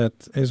earlier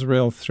that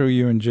Israel threw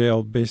you in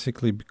jail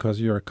basically because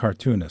you're a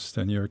cartoonist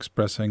and you're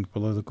expressing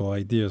political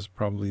ideas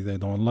probably they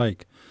don't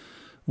like.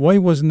 Why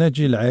was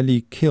Najil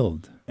Ali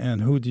killed,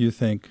 and who do you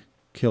think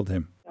killed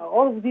him?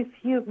 All of these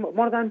years,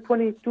 more than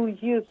 22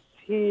 years,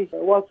 he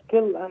was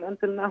killed, and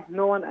until now,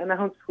 no one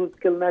announced who's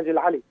killed Najil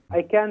Ali.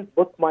 I can't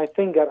put my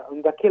finger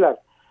on the killer.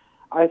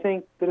 I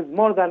think there is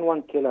more than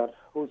one killer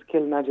who's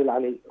killed Najil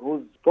Ali,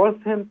 who's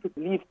forced him to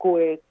leave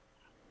Kuwait,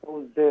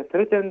 who's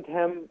threatened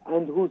him,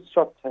 and who's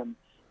shot him.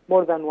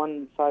 More than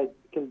one side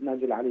killed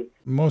Najil Ali.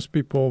 Most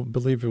people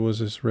believe it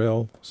was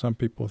Israel. Some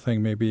people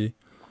think maybe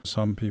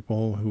some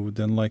people who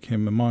didn't like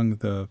him among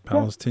the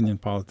Palestinian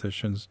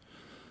politicians.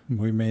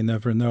 We may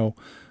never know.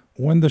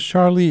 When the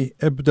Charlie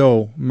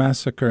Hebdo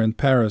massacre in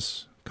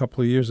Paris a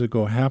couple of years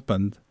ago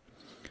happened,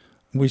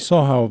 we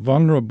saw how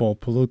vulnerable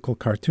political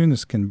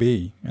cartoonists can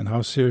be and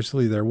how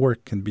seriously their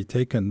work can be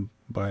taken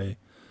by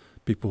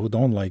people who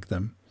don't like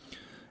them.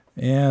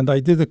 And I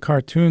did a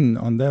cartoon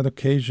on that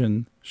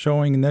occasion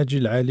showing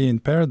Najil Ali in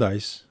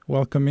paradise,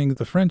 welcoming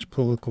the French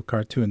political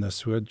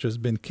cartoonists who had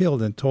just been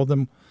killed, and told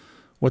them,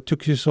 "What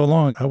took you so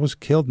long? I was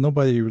killed.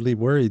 Nobody really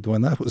worried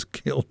when I was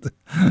killed."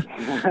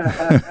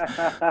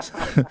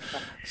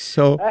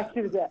 So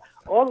actually,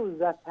 all of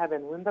that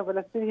happened. When the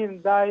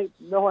Palestinians die,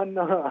 no one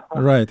knows.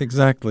 Right,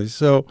 exactly.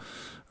 So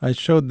I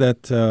showed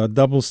that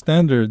double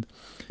standard.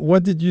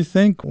 What did you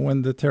think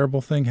when the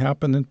terrible thing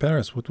happened in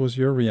Paris? What was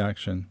your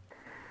reaction?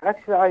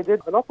 Actually, I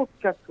did a lot of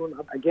cartoon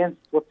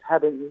against what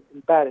happened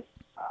in Paris.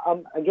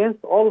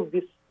 Against all of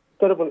this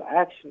terrible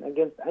action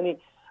against any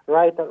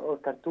writer or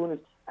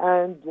cartoonist.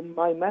 And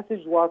my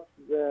message was,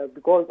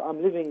 because I'm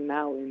living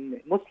now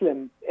in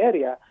Muslim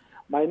area,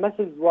 my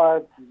message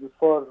was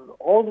for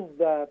all of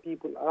the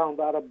people around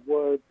the Arab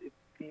world, if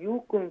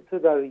you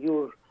consider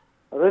your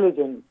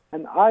religion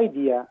an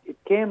idea, it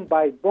came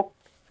by book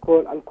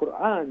called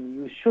Al-Quran,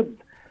 you should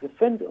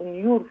defend on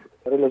your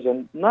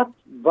religion, not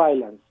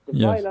violence. The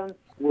violence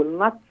will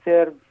not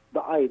serve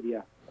the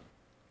idea.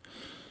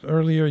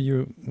 Earlier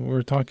you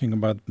were talking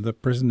about the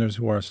prisoners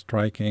who are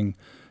striking.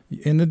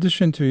 In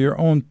addition to your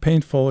own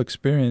painful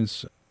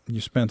experience,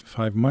 you spent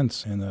 5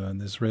 months in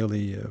an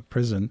Israeli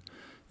prison.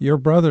 Your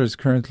brother is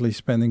currently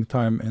spending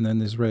time in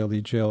an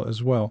Israeli jail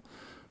as well.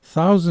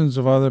 Thousands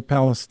of other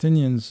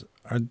Palestinians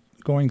are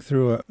going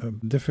through a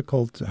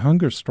difficult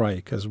hunger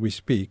strike as we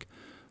speak.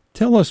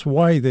 Tell us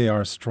why they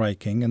are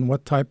striking and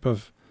what type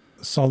of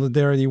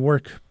solidarity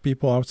work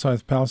people outside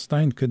of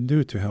Palestine could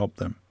do to help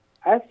them.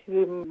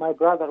 Actually, my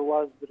brother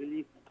was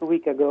released 2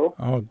 weeks ago.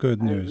 Oh,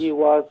 good news. He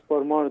was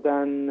for more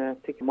than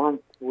 6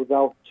 months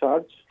without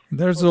charge.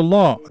 There's a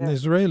law, an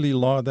Israeli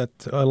law,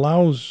 that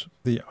allows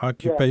the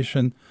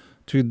occupation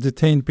to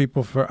detain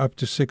people for up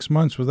to 6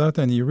 months without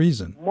any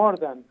reason. More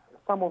than.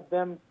 Some of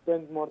them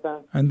spend more than.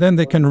 And then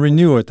they can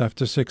renew it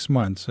after 6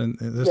 months. And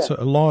it's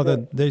a law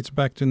that dates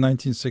back to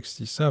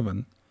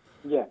 1967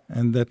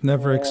 and that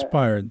never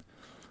expired.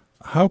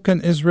 How can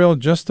Israel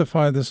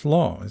justify this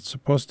law? It's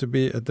supposed to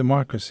be a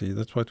democracy.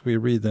 That's what we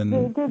read in...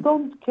 They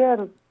don't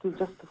care to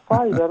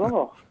justify the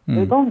law.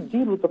 They don't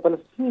deal with the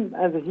Palestinians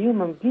as a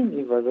human being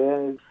either.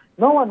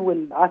 No one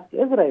will ask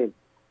Israel.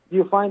 Do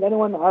you find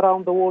anyone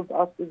around the world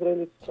ask Israel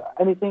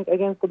anything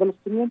against the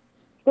Palestinians?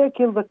 They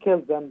kill the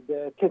kids and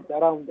the kids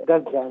around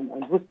Gaza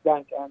and West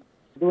Bank and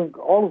doing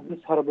all of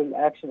this horrible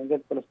action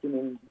against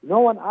Palestinians. No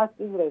one asked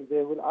Israel.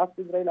 They will ask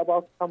Israel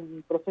about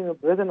some Palestinian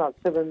prisoners,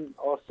 7,000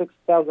 or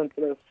 6,000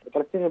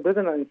 Palestinian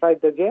prisoners inside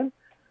the jail.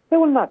 They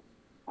will not.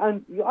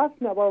 And you ask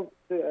me about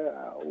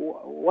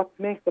what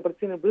makes the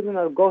Palestinian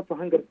prisoner go to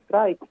hunger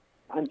strike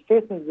and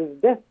facing this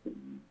death.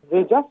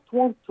 They just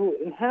want to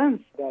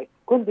enhance the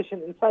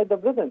condition inside the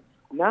prison.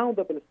 Now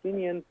the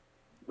Palestinian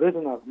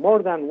prisoners,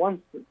 more than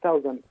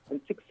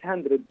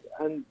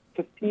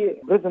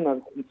 1,650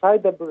 prisoners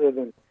inside the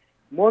prison,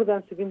 more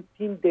than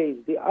 17 days,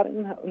 they are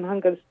in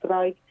hunger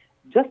strike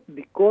just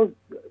because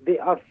they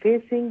are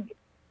facing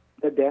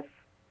the death,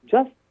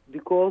 just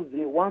because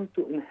they want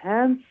to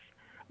enhance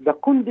the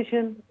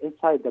condition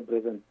inside the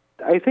prison.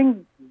 I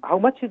think how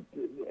much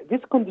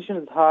this condition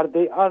is hard,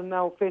 they are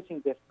now facing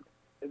death.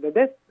 The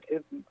death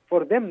is,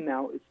 for them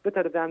now, is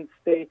better than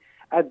stay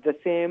at the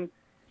same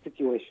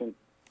situation.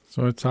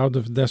 So it's out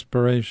of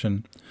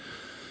desperation.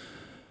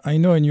 I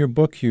know in your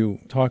book you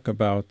talk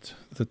about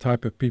the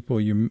type of people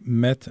you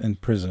met in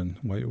prison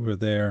while you were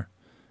there,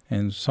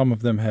 and some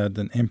of them had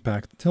an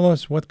impact. Tell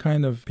us what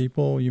kind of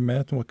people you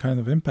met and what kind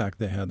of impact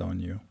they had on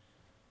you.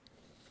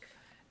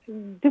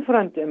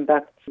 Different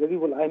impacts. The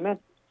people I met,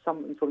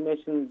 some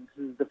information.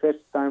 This is the first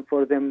time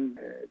for them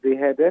they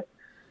had it.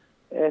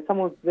 Some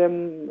of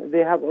them,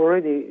 they have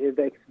already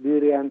the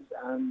experience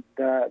and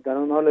the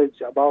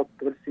knowledge about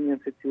the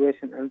Palestinian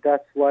situation, and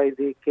that's why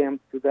they came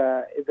to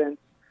the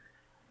events.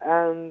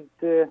 And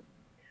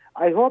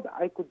I hope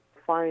I could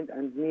find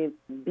and meet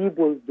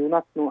people who do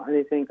not know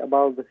anything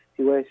about the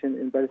situation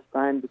in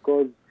Palestine,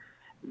 because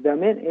the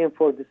main aim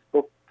for this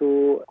book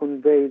to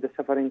convey the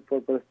suffering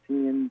for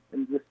Palestinians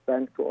in West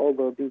Bank to all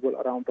the people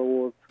around the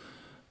world.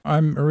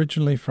 I'm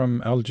originally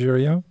from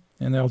Algeria,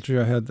 and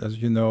Algeria had,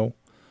 as you know,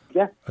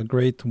 a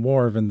great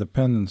war of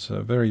independence,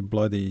 a very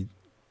bloody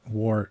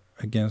war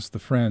against the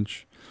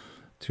French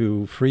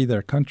to free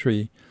their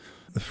country.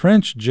 The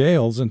French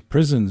jails and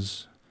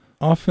prisons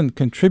often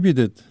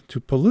contributed to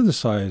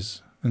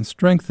politicize and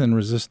strengthen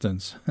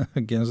resistance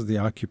against the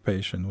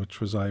occupation, which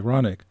was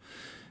ironic.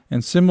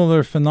 And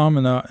similar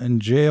phenomena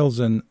in jails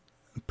and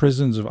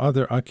prisons of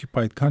other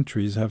occupied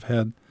countries have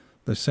had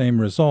the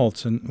same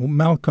results. And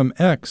Malcolm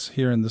X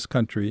here in this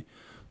country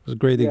was a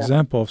great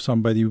example of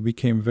somebody who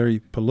became very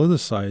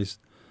politicized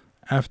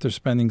after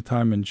spending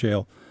time in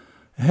jail.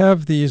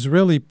 Have the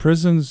Israeli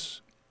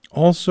prisons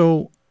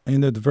also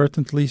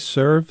inadvertently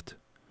served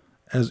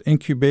as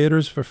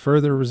incubators for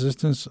further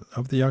resistance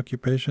of the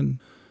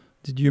occupation?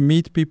 Did you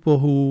meet people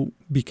who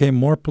became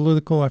more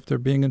political after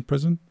being in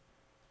prison?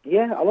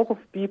 Yeah, a lot of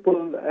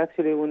people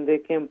actually, when they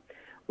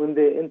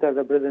entered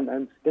the prison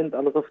and spent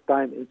a lot of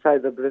time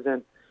inside the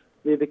prison,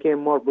 they became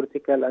more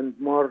political and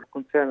more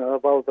concerned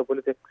about the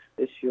political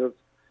issues.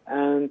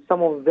 And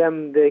some of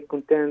them, they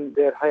continued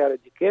their higher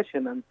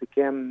education and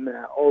became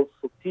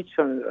also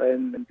teacher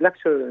and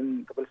lecturer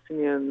in the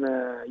Palestinian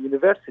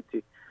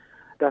university.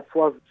 That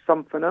was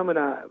some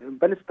phenomena in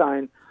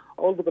Palestine.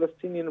 All the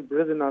Palestinian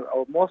prisoners,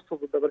 or most of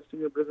the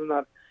Palestinian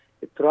prisoners,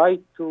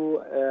 tried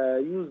to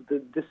use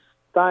this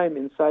time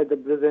inside the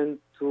prison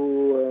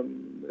to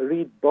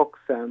read books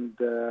and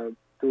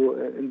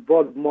to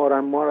involve more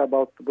and more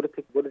about the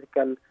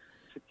political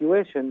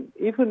situation.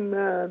 Even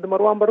the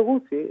Marwan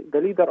Barghouti,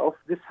 the leader of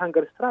this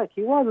hunger strike,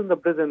 he was in the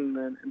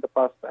prison in the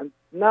past, and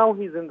now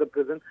he's in the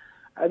prison,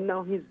 and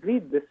now he's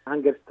lead this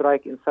hunger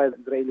strike inside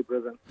the Israeli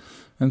prison.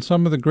 And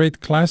some of the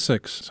great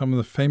classics, some of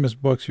the famous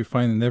books you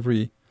find in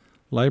every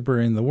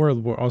library in the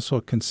world were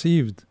also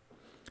conceived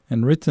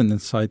and written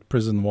inside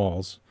prison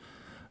walls.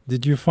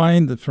 Did you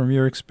find that from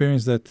your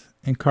experience that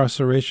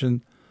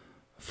incarceration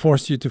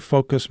forced you to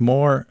focus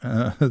more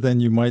than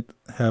you might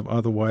have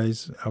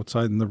otherwise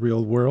outside in the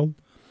real world?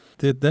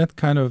 Did that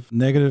kind of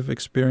negative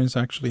experience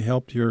actually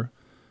help your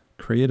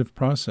creative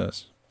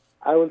process?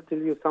 I will tell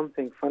you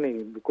something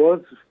funny,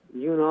 because,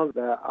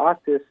 the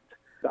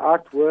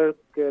artwork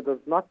does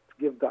not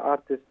give the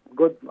artist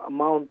good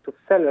amount of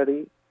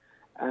salary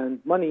and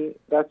money.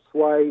 That's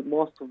why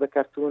most of the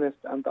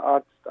cartoonists and the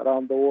artists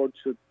around the world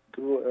should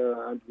do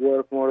and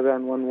work more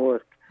than one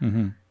work.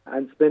 Mm-hmm.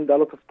 And spend a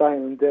lot of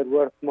time in their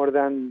work more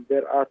than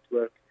their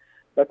artwork.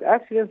 But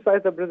actually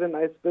inside the prison,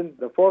 I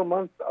spent 4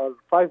 months or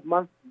 5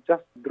 months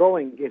just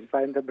drawing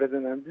inside the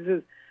prison. And this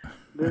is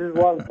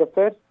one of the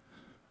first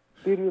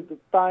period of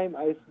time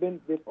I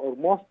spent it, or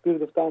most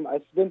period of time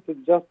I spent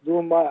it just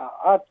doing my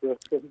artwork.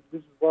 So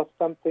this was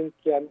something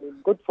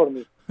good for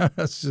me.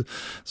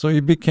 So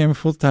you became a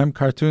full-time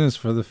cartoonist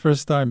for the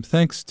first time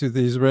thanks to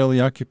the Israeli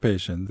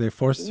occupation. They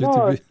forced you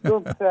to be...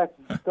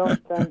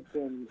 don't thank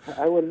them.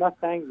 I will not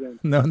thank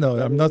them. No,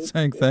 I'm not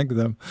saying thank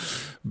them.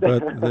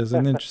 But there's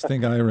an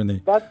interesting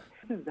irony. But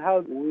this is how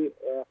we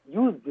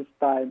use this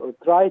time, or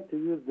try to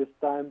use this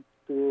time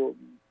to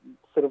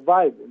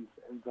survive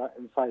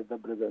inside the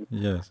prison.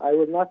 Yes. I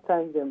will not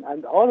thank them.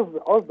 And all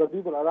the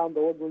people around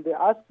the world, when they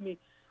ask me,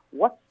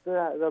 what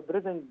the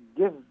prison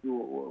gives you,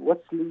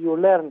 what you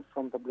learn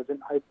from the prison,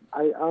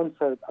 I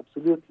answered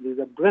absolutely.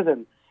 The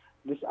prison,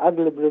 this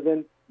ugly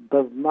prison,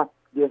 does not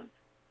give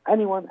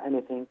anyone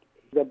anything.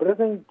 The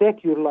prison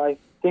take your life,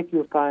 take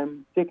your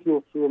time, take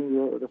you from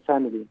your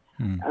family.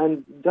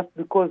 And just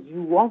because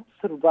you want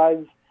to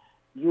survive,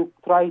 you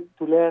try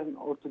to learn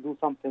or to do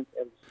something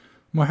else.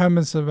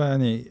 Mohammed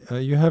Sabani,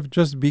 you have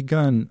just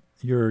begun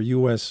your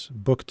U.S.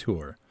 book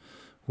tour,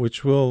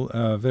 which will,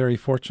 very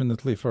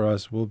fortunately for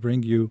us, will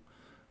bring you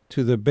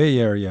to the Bay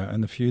Area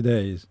in a few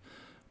days.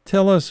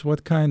 Tell us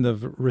what kind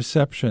of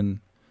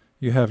reception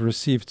you have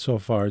received so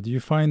far. Do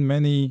you find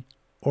many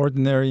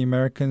ordinary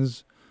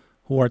Americans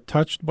who are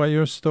touched by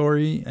your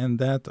story and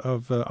that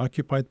of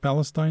occupied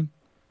Palestine?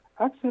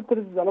 Actually, there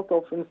is a lot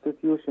of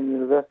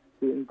university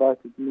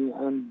invited me,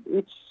 and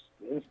each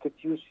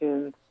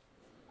institution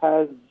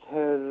has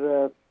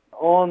her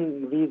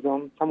own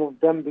reason. Some of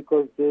them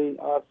because they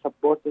are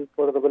supporting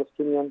for the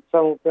Palestinians.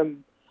 Some of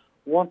them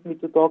want me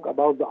to talk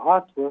about the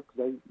artwork.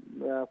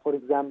 For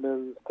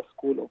example, the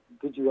School of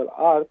Visual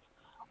Art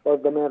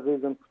was the main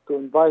reason to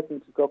invite me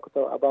to talk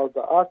about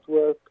the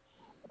artwork.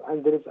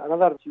 And there is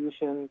another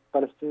institution,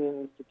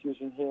 Palestinian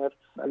institution here,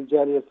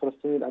 Al-Jaliyah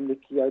Al-Palestinian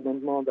American, I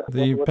don't know.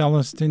 The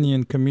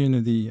Palestinian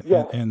community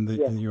in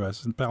the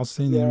U.S., the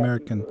Palestinian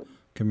American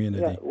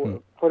community.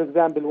 For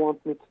example, want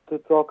me to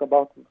talk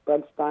about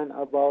Palestine,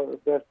 about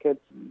their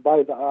kids by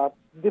the art.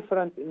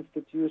 Different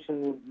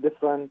institutions,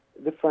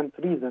 different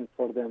reasons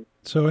for them.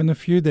 So in a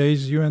few days,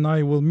 you and I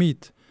will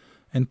meet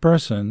in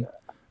person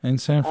in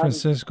San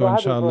Francisco,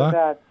 inshallah.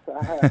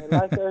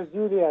 Like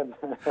Julian.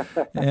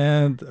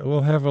 And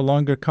we'll have a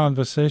longer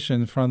conversation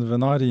in front of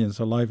an audience,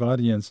 a live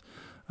audience.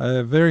 I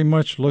very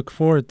much look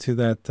forward to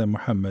that,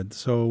 Muhammad.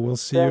 So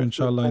we'll see you,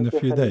 inshallah, in a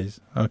few days.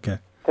 Okay.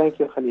 Thank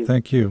you, Khalid.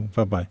 Thank you.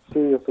 Bye-bye.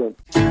 See you soon.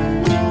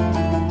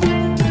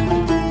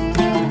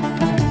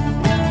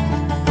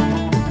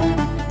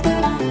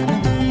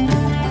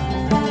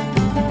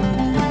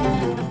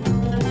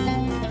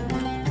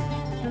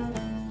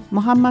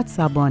 Mohammad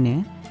Saboneh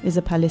is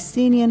a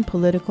Palestinian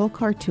political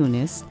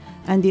cartoonist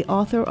and the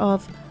author of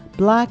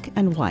Black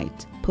and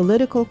White,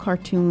 Political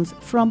Cartoons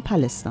from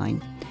Palestine.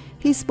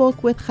 He spoke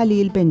with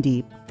Khalil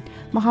Bendib.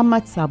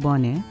 Mohammad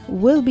Saboneh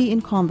will be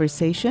in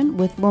conversation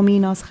with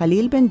Momina's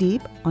Khalil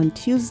Bendib on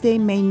Tuesday,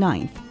 May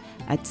 9th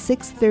at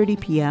 6:30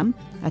 p.m.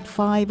 at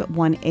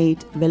 518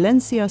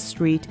 Valencia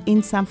Street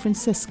in San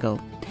Francisco.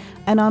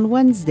 And on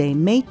Wednesday,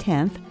 May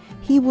 10th,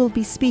 he will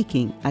be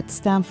speaking at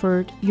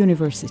Stanford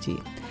University.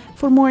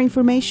 For more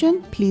information,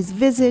 please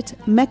visit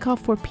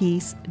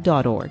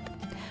meccaforpeace.org.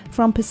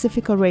 From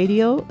Pacifica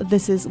Radio,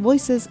 this is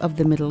Voices of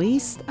the Middle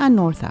East and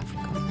North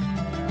Africa.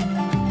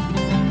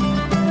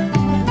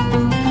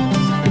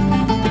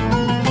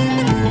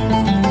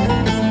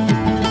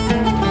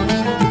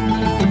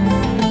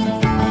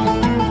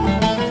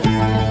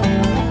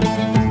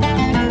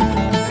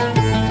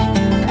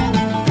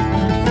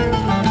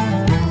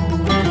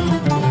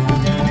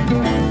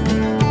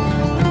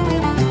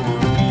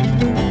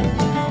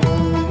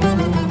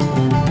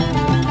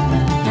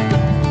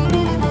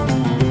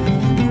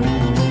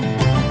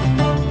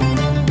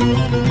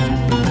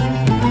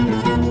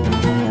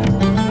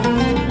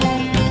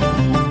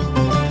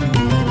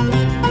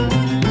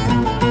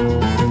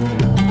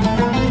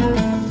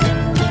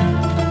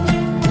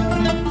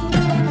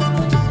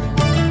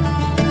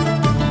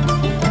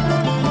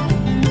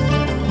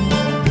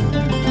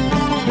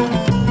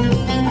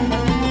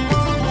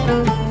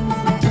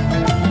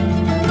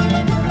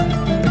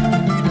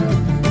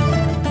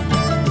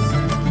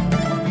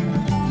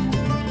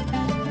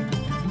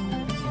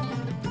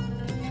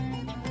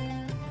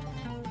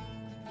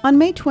 On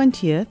May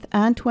 20th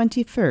and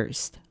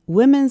 21st,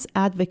 women's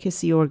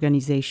advocacy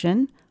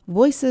organization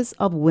Voices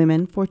of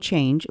Women for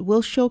Change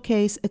will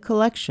showcase a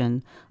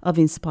collection of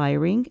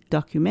inspiring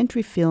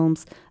documentary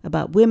films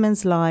about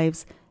women's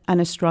lives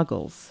and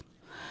struggles.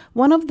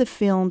 One of the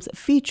films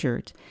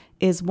featured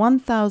is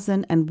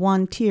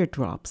 1001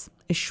 Teardrops,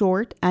 a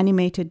short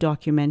animated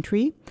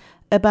documentary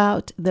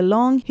about the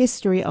long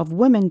history of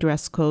women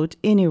dress code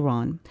in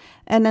Iran,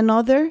 and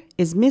another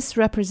is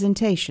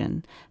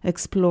Misrepresentation,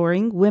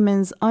 exploring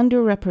women's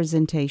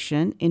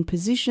underrepresentation in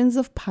positions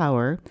of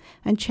power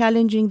and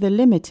challenging the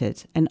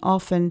limited and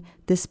often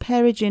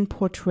disparaging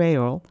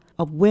portrayal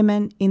of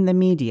women in the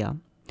media.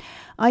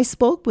 I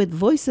spoke with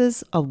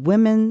Voices of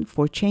Women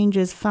for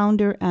Change's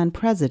founder and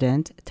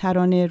president,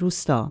 Taraneh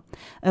Rusta,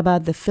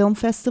 about the film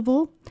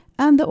festival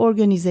and the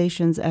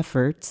organization's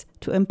efforts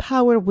to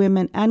empower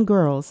women and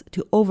girls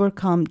to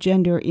overcome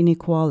gender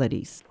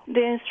inequalities.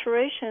 The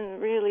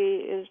inspiration really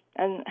is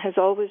and has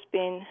always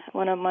been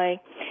one of my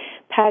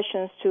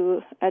passions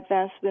to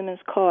advance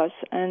women's cause,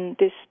 and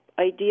this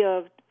idea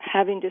of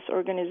having this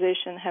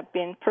organization have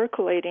been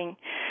percolating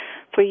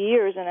for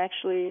years, and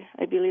actually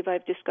I believe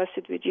I've discussed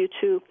it with you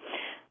too.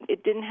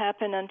 It didn't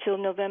happen until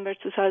November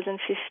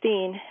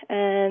 2015,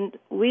 and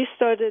we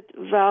started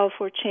Vow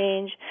for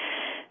Change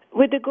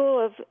with the goal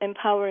of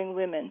empowering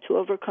women to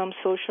overcome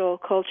social,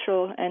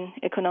 cultural, and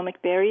economic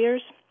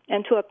barriers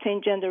and to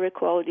obtain gender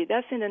equality.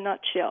 That's in a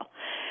nutshell.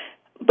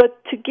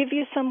 But to give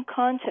you some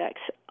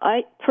context,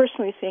 I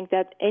personally think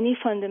that any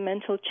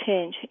fundamental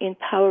change in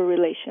power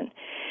relation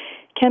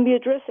can be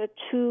addressed at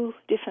two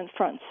different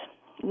fronts.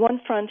 One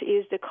front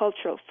is the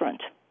cultural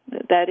front.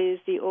 That is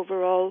the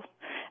overall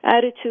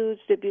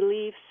attitudes, the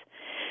beliefs,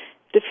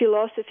 the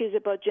philosophies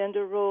about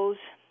gender roles,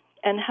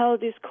 and how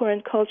these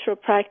current cultural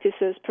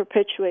practices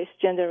perpetuate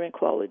gender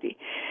inequality.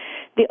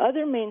 The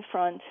other main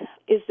front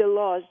is the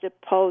laws, the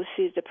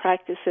policies, the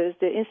practices,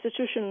 the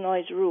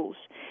institutionalized rules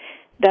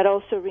that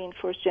also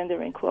reinforce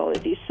gender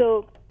inequality.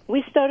 So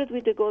we started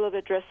with the goal of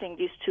addressing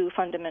these two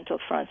fundamental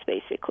fronts,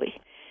 basically.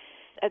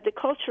 At the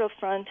cultural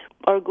front,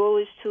 our goal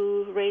is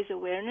to raise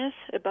awareness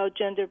about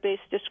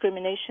gender-based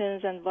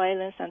discriminations and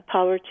violence and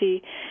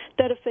poverty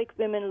that affect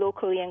women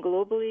locally and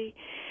globally.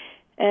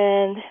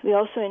 And we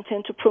also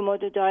intend to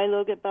promote a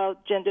dialogue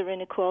about gender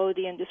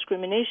inequality and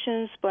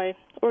discriminations by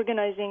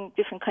organizing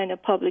different kind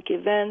of public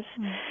events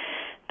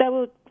that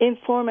will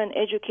inform and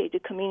educate the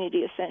community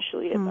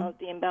essentially about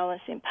the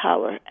imbalance in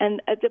power.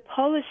 And at the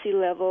policy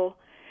level,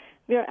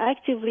 we are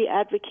actively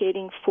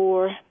advocating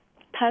for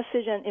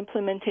passage and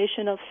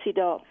implementation of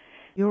CEDAW,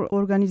 Your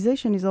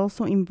organization is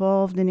also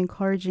involved in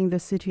encouraging the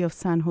city of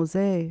San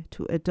Jose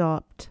to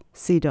adopt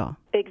CEDAW.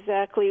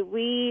 Exactly.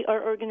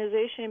 Our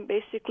organization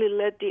basically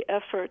led the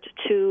effort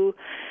to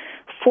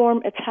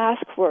form a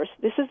task force.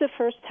 This is the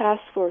first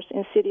task force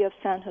in city of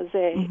San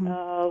Jose,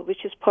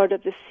 which is part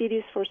of the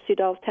Cities for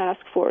CEDAW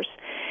task force.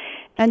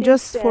 And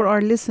just for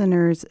our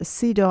listeners,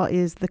 CEDAW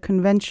is the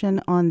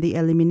Convention on the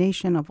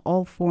Elimination of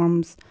All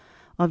Forms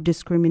of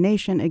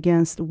Discrimination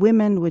Against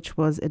Women, which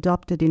was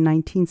adopted in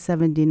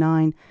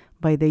 1979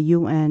 by the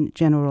UN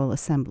General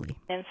Assembly.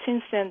 And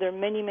since then, there are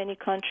many, many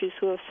countries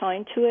who have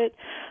signed to it.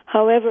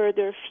 However,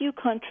 there are a few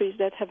countries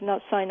that have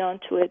not signed on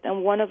to it,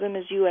 and one of them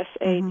is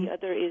USA, the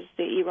other is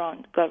the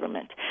Iran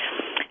government.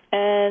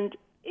 And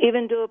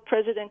even though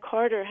President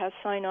Carter has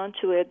signed on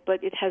to it,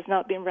 but it has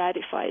not been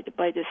ratified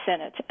by the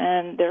Senate,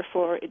 and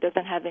therefore it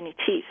doesn't have any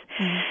teeth.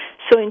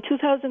 So in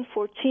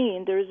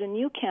 2014, there is a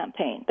new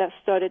campaign that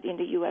started in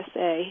the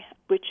USA,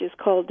 which is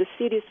called the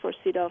Cities for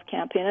CEDAW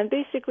campaign. And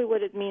basically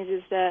what it means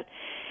is that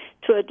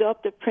to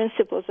adopt the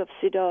principles of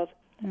CEDAW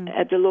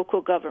at the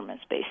local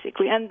governments,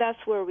 basically. And that's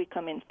where we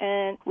come in.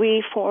 And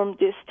we formed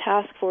this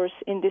task force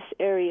in this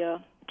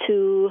area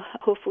to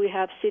hopefully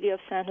have city of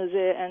San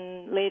Jose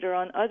and later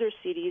on other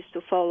cities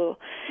to follow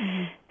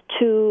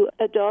to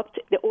adopt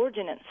the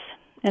ordinance.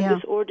 And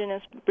this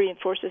ordinance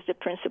reinforces the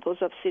principles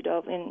of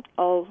CEDAW in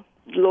all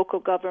local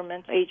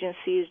government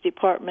agencies,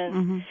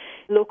 departments,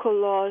 local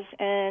laws,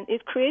 and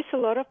it creates a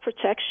lot of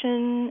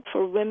protection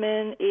for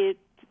women. It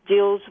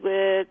deals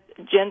with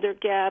gender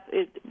gap,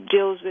 it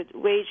deals with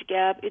wage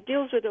gap, it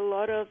deals with a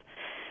lot of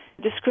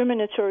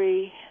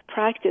discriminatory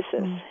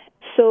practices.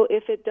 So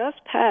if it does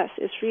pass,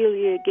 it's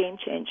really a game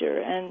changer,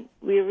 and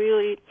we're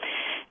really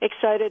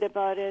excited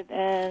about it,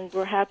 and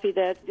we're happy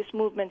that this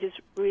movement is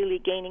really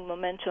gaining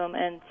momentum.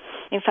 And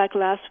in fact,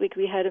 last week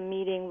we had a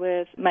meeting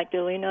with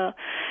Magdalena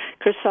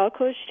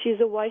Kersalkos.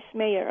 She's a vice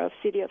mayor of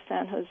City of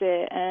San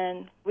Jose,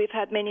 and we've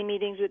had many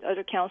meetings with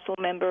other council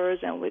members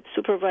and with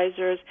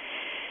supervisors.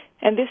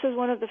 And this is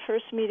one of the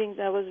first meetings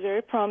that was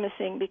very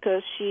promising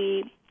because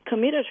she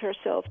committed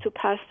herself to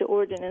pass the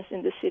ordinance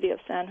in the city of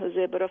San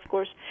Jose. But of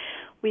course,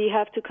 we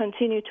have to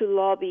continue to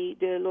lobby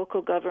the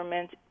local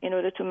government in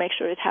order to make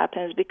sure it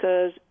happens,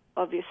 because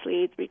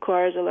obviously it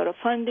requires a lot of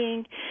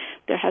funding.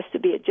 There has to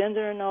be a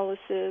gender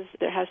analysis.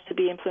 There has to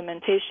be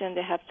implementation.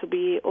 There has to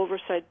be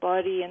oversight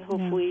body, and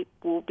hopefully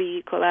we'll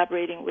be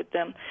collaborating with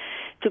them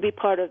to be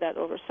part of that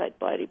oversight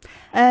body.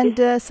 And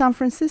San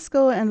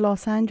Francisco and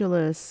Los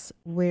Angeles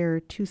were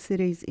two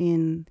cities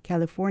in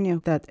California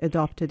that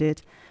adopted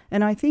it.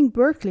 And I think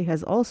Berkeley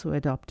has also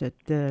adopted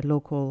the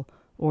local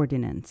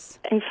ordinance.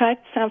 In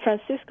fact, San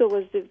Francisco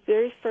was the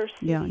very first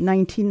city,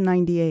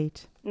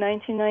 1998.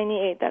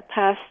 1998, that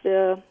passed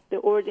the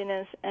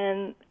ordinance.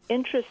 And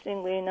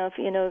interestingly enough,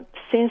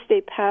 since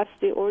they passed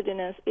the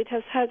ordinance, it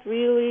has had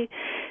really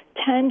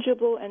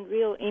tangible and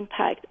real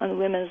impact on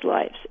women's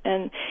lives.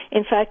 And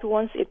in fact,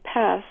 once it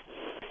passed,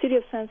 the city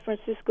of San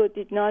Francisco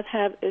did not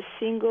have a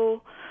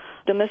single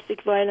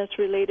domestic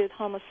violence-related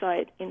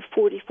homicide in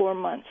 44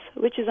 months,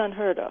 which is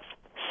unheard of.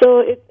 So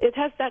it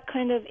has that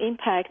kind of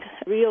impact,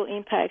 real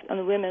impact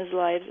on women's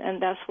lives, and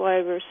that's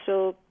why we're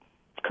so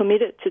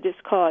committed to this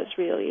cause,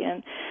 really.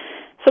 And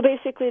so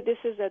basically this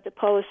is at the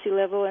policy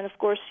level, and of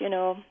course,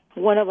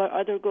 one of our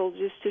other goals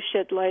is to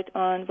shed light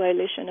on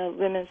violation of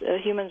women's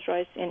human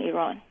rights in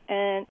Iran.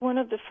 And one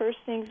of the first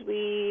things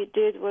we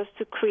did was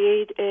to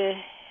create a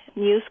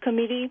news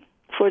committee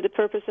for the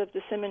purpose of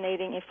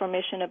disseminating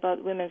information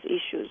about women's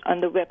issues on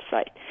the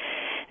website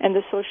and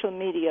the social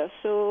media.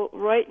 So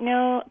right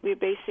now, we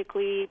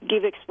basically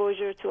give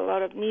exposure to a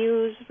lot of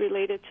news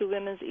related to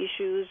women's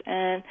issues,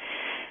 and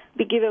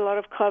we give a lot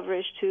of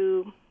coverage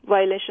to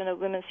violation of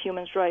women's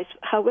human rights.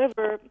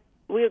 However,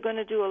 we're going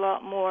to do a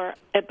lot more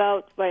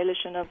about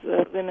violation of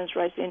women's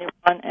rights in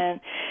Iran,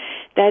 and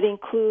that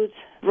includes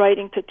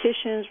writing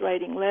petitions,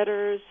 writing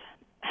letters,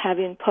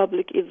 having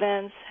public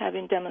events,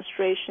 having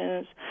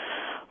demonstrations,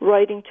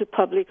 writing to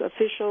public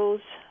officials.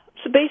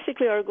 So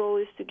basically our goal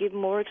is to give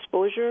more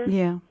exposure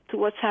to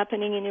what's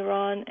happening in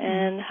Iran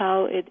and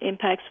how it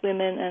impacts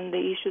women and the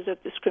issues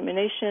of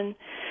discrimination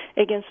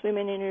against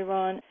women in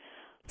Iran.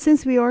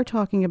 Since we are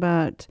talking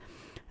about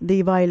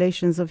the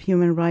violations of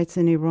human rights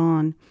in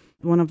Iran,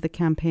 one of the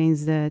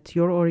campaigns that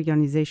your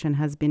organization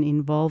has been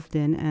involved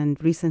in,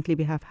 and recently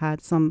we have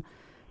had some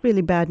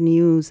really bad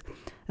news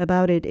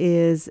about it,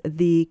 is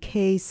the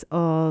case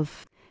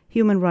of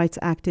human rights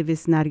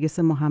activist Narges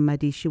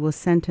Mohammadi. She was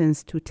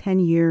sentenced to 10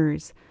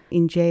 years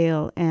in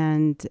jail,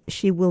 and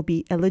she will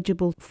be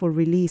eligible for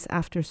release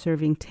after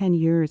serving 10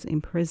 years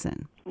in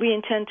prison. We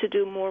intend to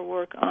do more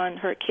work on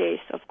her case,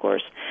 of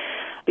course,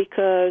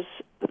 because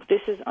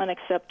this is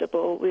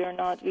unacceptable. We are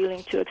not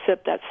willing to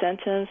accept that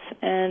sentence,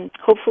 and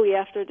hopefully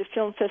after the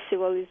film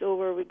festival is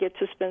over, we get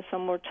to spend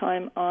some more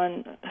time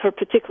on her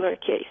particular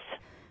case.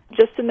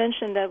 Just to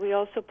mention that we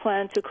also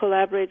plan to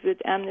collaborate with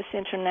Amnesty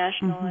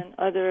International and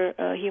other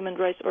human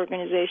rights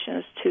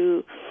organizations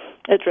to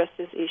address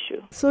this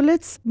issue. So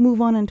let's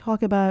move on and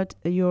talk about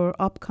your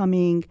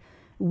upcoming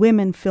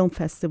Women Film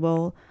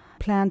Festival.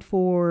 planned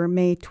for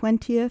May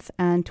 20th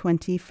and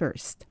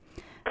 21st.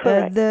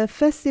 Correct. The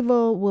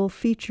festival will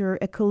feature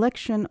a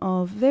collection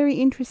of very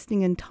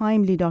interesting and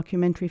timely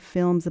documentary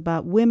films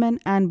about women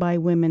and by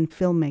women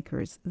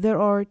filmmakers. There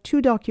are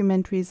 2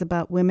 documentaries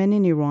about women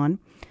in Iran.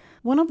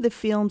 One of the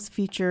films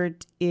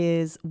featured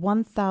is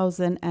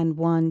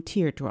 1001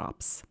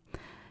 Teardrops.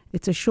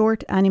 It's a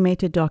short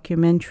animated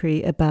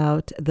documentary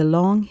about the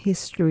long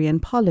history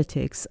and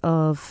politics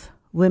of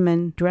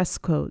women dress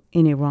code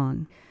in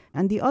Iran.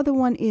 And the other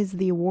one is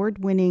the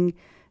award-winning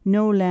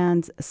No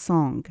Land's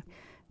Song.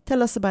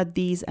 Tell us about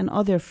these and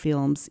other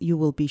films you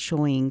will be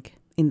showing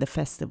in the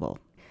festival.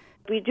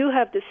 We do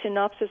have the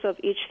synopsis of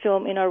each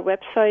film in our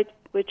website,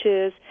 which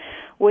is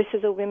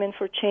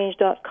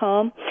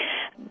voicesofwomenforchange.com.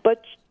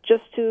 But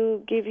just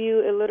to give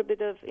you a little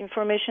bit of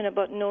information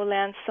about No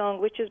Land Song,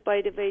 which is,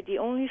 by the way, the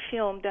only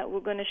film that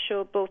we're going to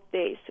show both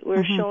days.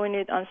 We're showing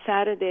it on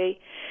Saturday.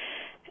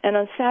 And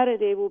on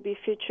Saturday, we'll be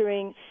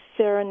featuring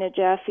Sarah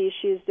Najafi.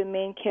 She's the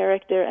main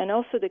character and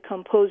also the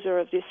composer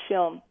of this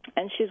film.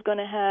 And she's going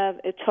to have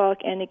a talk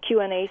and a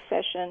Q&A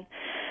session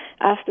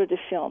after the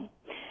film.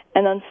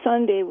 And on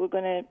Sunday, we're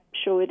going to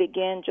show it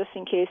again just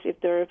in case if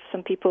there are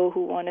some people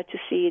who wanted to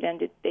see it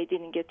and they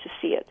didn't get to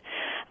see it.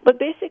 But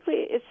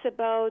basically, it's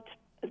about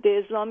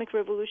the Islamic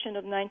Revolution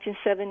of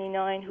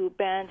 1979, who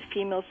banned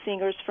female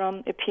singers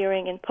from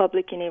appearing in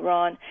public in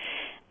Iran.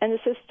 And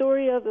it's a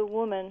story of a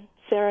woman,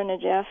 Sarah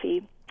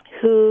Najafi,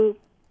 who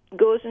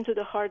goes into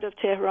the heart of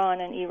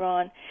Tehran and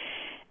Iran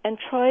and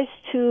tries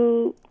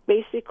to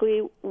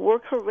basically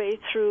work her way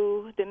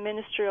through the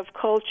Ministry of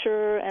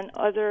Culture and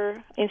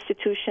other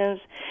institutions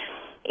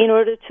in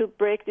order to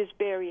break this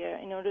barrier,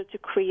 in order to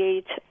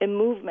create a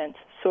movement,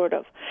 sort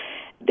of.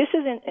 This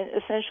is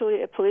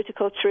essentially a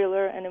political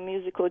thriller and a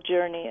musical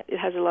journey. It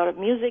has a lot of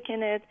music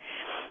in it,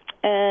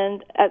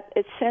 and at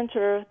its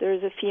center, there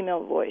is a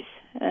female voice,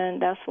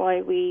 and that's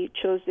why we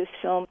chose this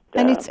film.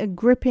 And it's a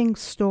gripping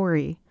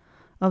story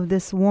of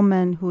this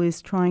woman who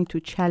is trying to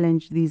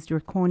challenge these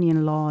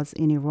draconian laws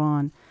in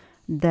Iran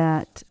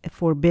that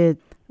forbid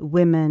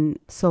women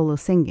solo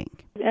singing.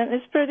 And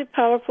it's pretty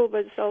powerful,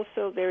 but it's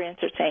also very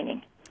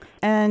entertaining.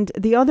 And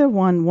the other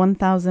one,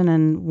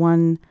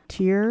 1001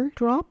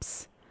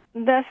 Teardrops?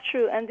 That's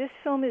true. And this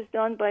film is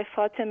done by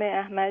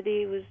Fatemeh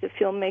Ahmadi, who's the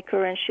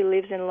filmmaker, and she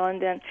lives in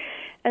London.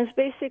 And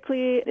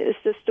it's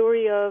the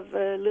story of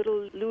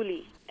little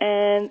Luli.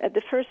 And at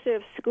the first day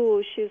of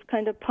school, she's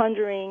kind of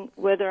pondering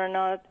whether or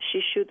not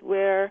she should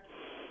wear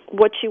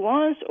what she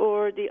wants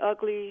or the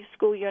ugly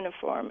school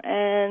uniform.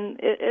 And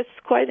it's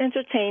quite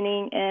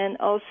entertaining, and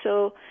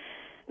also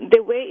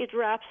the way it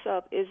wraps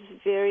up is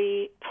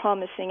very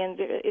promising, and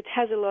it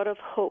has a lot of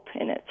hope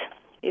in it.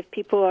 If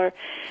people are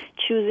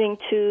choosing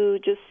to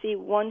just see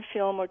one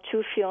film or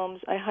 2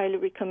 films, I highly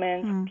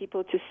recommend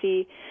people to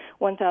see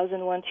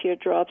 1001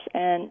 Teardrops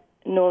and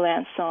No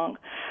Land Song.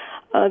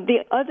 The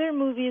other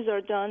movies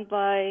are done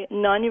by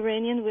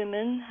non-Iranian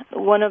women.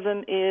 One of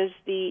them is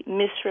The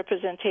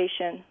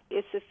Misrepresentation.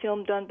 It's a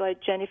film done by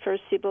Jennifer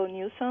Sibyl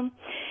Newsom.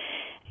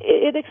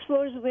 It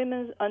explores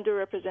women's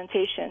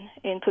underrepresentation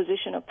in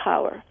position of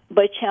power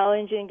by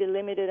challenging the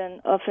limited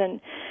and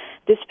often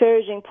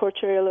disparaging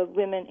portrayal of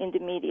women in the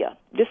media.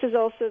 This is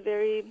also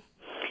very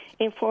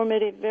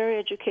informative, very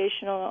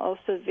educational, and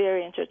also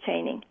very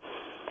entertaining.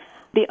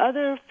 The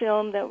other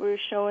film that we're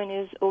showing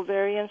is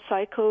Ovarian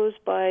Psychos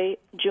by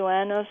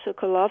Joanna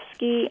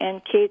Sokolovsky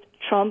and Kate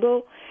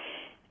Trumbull.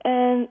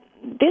 And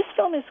this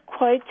film is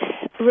quite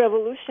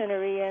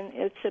revolutionary, and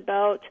it's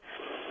about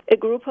a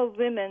group of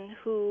women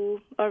who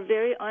are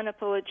very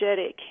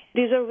unapologetic.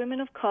 These are women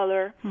of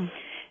color,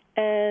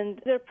 and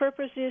their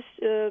purpose is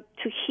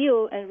to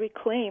heal and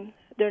reclaim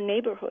their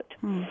neighborhood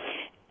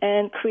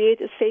and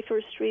create a safer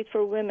street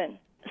for women.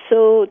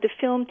 So the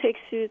film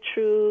takes you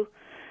through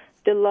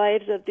the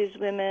lives of these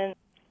women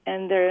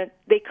and their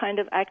kind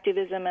of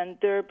activism and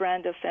their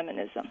brand of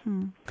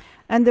feminism.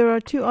 And there are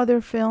 2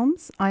 other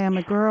films, I Am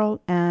a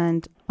Girl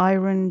and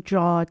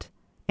Iron-Jawed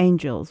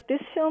Angels.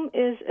 This film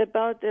is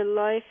about the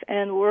life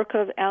and work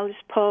of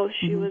Alice Paul.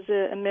 She was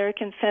an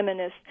American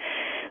feminist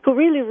who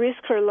really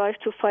risked her life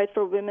to fight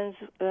for women's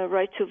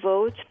right to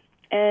vote.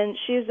 And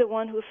she is the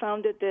one who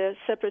founded the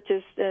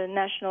separatist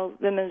National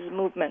Women's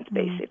Movement,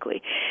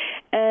 basically.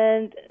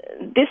 And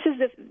this is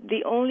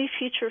the only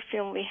feature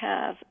film we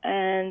have.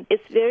 And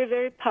it's very,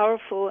 very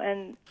powerful.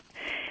 And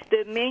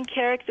the main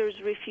character's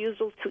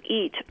refusal to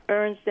eat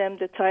earns them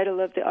the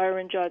title of the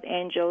Iron-Jawed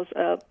Angels.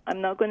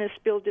 I'm not going to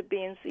spill the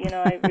beans.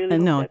 I really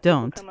no, hope that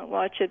don't. people come and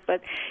watch it.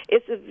 But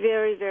it's a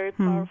very, very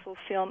powerful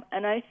film.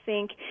 And I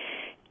think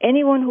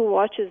anyone who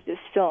watches this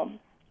film,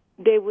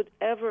 they would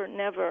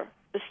never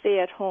stay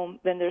at home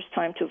when there's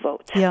time to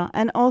vote. Yeah,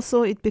 and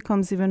also it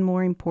becomes even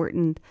more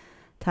important,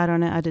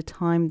 Tarana, at a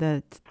time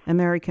that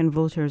American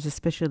voters,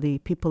 especially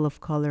people of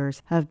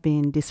colors, have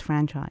been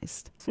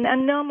disfranchised.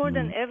 And now more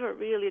than ever,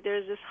 really,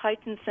 there's this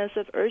heightened sense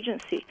of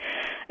urgency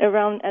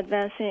around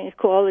advancing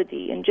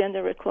equality and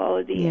gender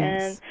equality.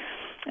 Yes.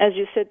 as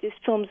you said, these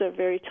films are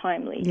very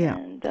timely. Yeah.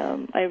 And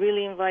I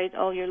really invite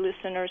all your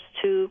listeners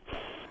to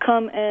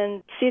come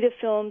and see the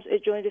films,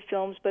 enjoy the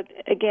films. But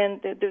again,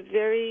 they're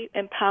very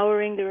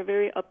empowering, they're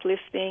very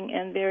uplifting,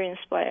 and very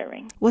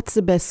inspiring. What's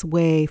the best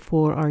way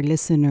for our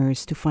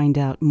listeners to find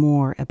out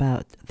more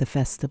about the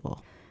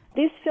festival?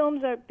 These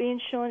films are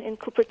being shown in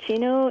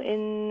Cupertino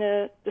in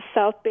the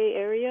South Bay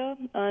area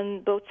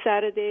on both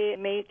Saturday,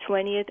 May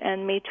 20th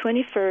and May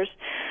 21st.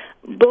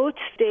 Both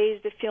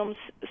days the films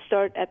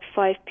start at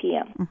 5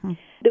 p.m. Mm-hmm.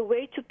 The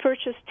way to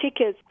purchase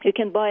tickets, you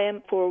can buy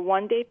them for a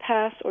one-day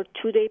pass or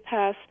two-day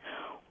pass,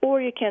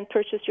 or you can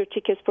purchase your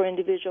tickets for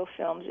individual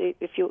films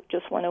if you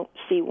just want to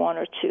see one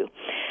or two.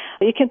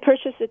 You can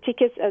purchase the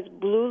tickets at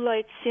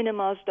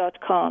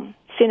bluelightcinemas.com.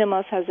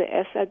 Cinemas has an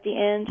S at the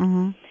end.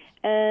 Mm-hmm.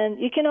 And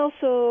you can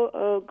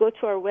also go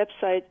to our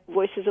website,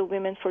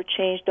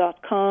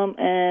 voicesofwomenforchange.com,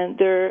 and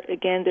there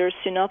are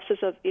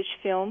synopses of each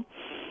film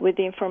with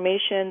the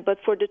information.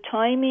 But for the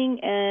timing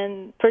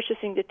and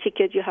purchasing the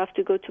ticket, you have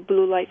to go to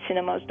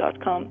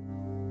bluelightcinemas.com.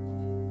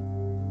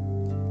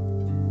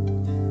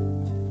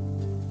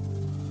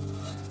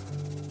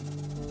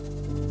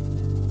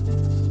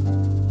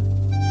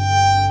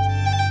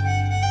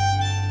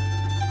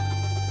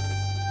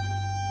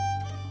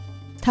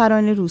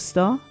 Taraneh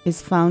Rusta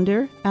is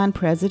founder and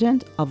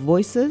president of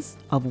Voices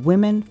of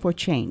Women for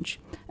Change,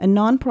 a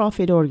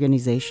non-profit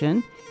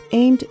organization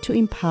aimed to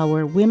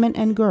empower women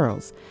and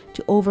girls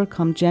to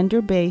overcome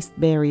gender-based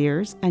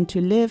barriers and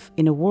to live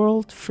in a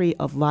world free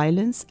of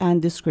violence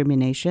and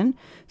discrimination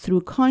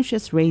through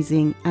conscious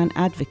raising and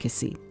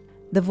advocacy.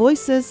 The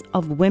Voices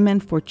of Women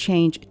for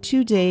Change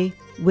 2-day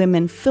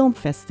Women Film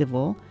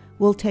Festival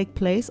will take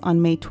place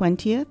on May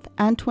 20th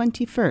and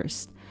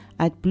 21st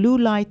at Blue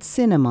Light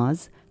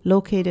Cinemas,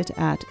 located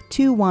at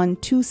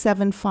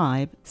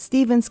 21275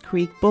 Stevens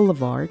Creek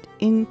Boulevard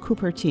in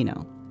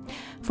Cupertino.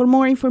 For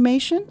more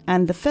information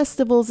and the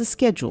festival's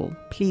schedule,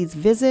 please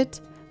visit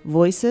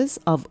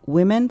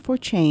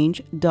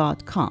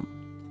voicesofwomenforchange.com.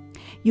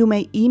 You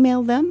may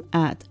email them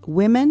at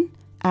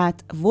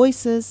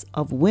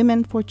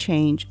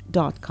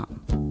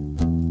women@voicesofwomenforchange.com.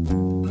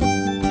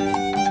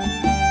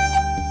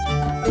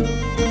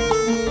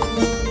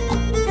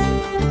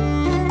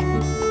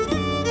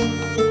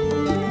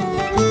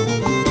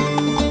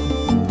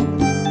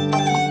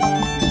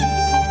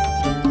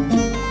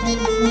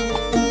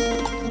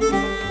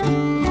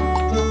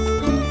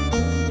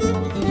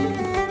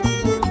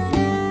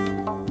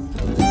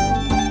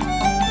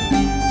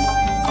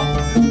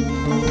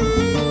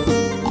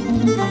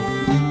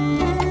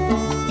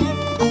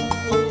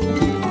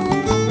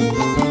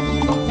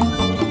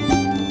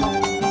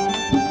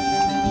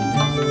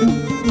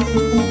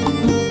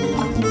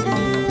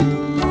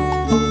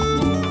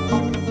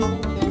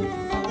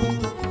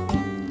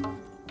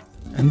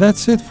 And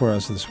that's it for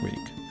us this week.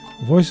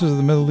 Voices of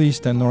the Middle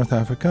East and North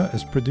Africa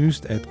is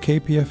produced at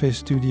KPFA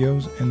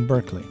Studios in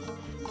Berkeley.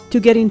 To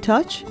get in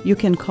touch, you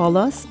can call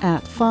us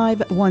at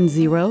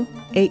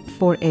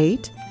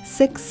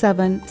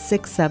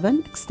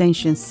 510-848-6767,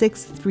 extension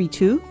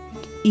 632,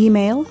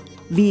 email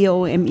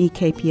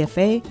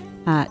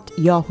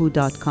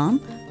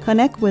vomekpfa@yahoo.com.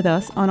 Connect with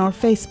us on our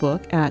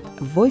Facebook at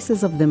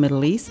Voices of the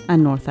Middle East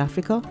and North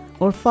Africa,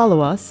 or follow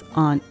us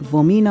on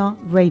Vomina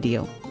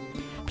Radio.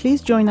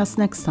 Please join us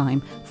next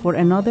time for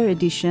another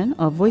edition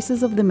of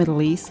Voices of the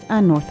Middle East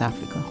and North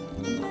Africa.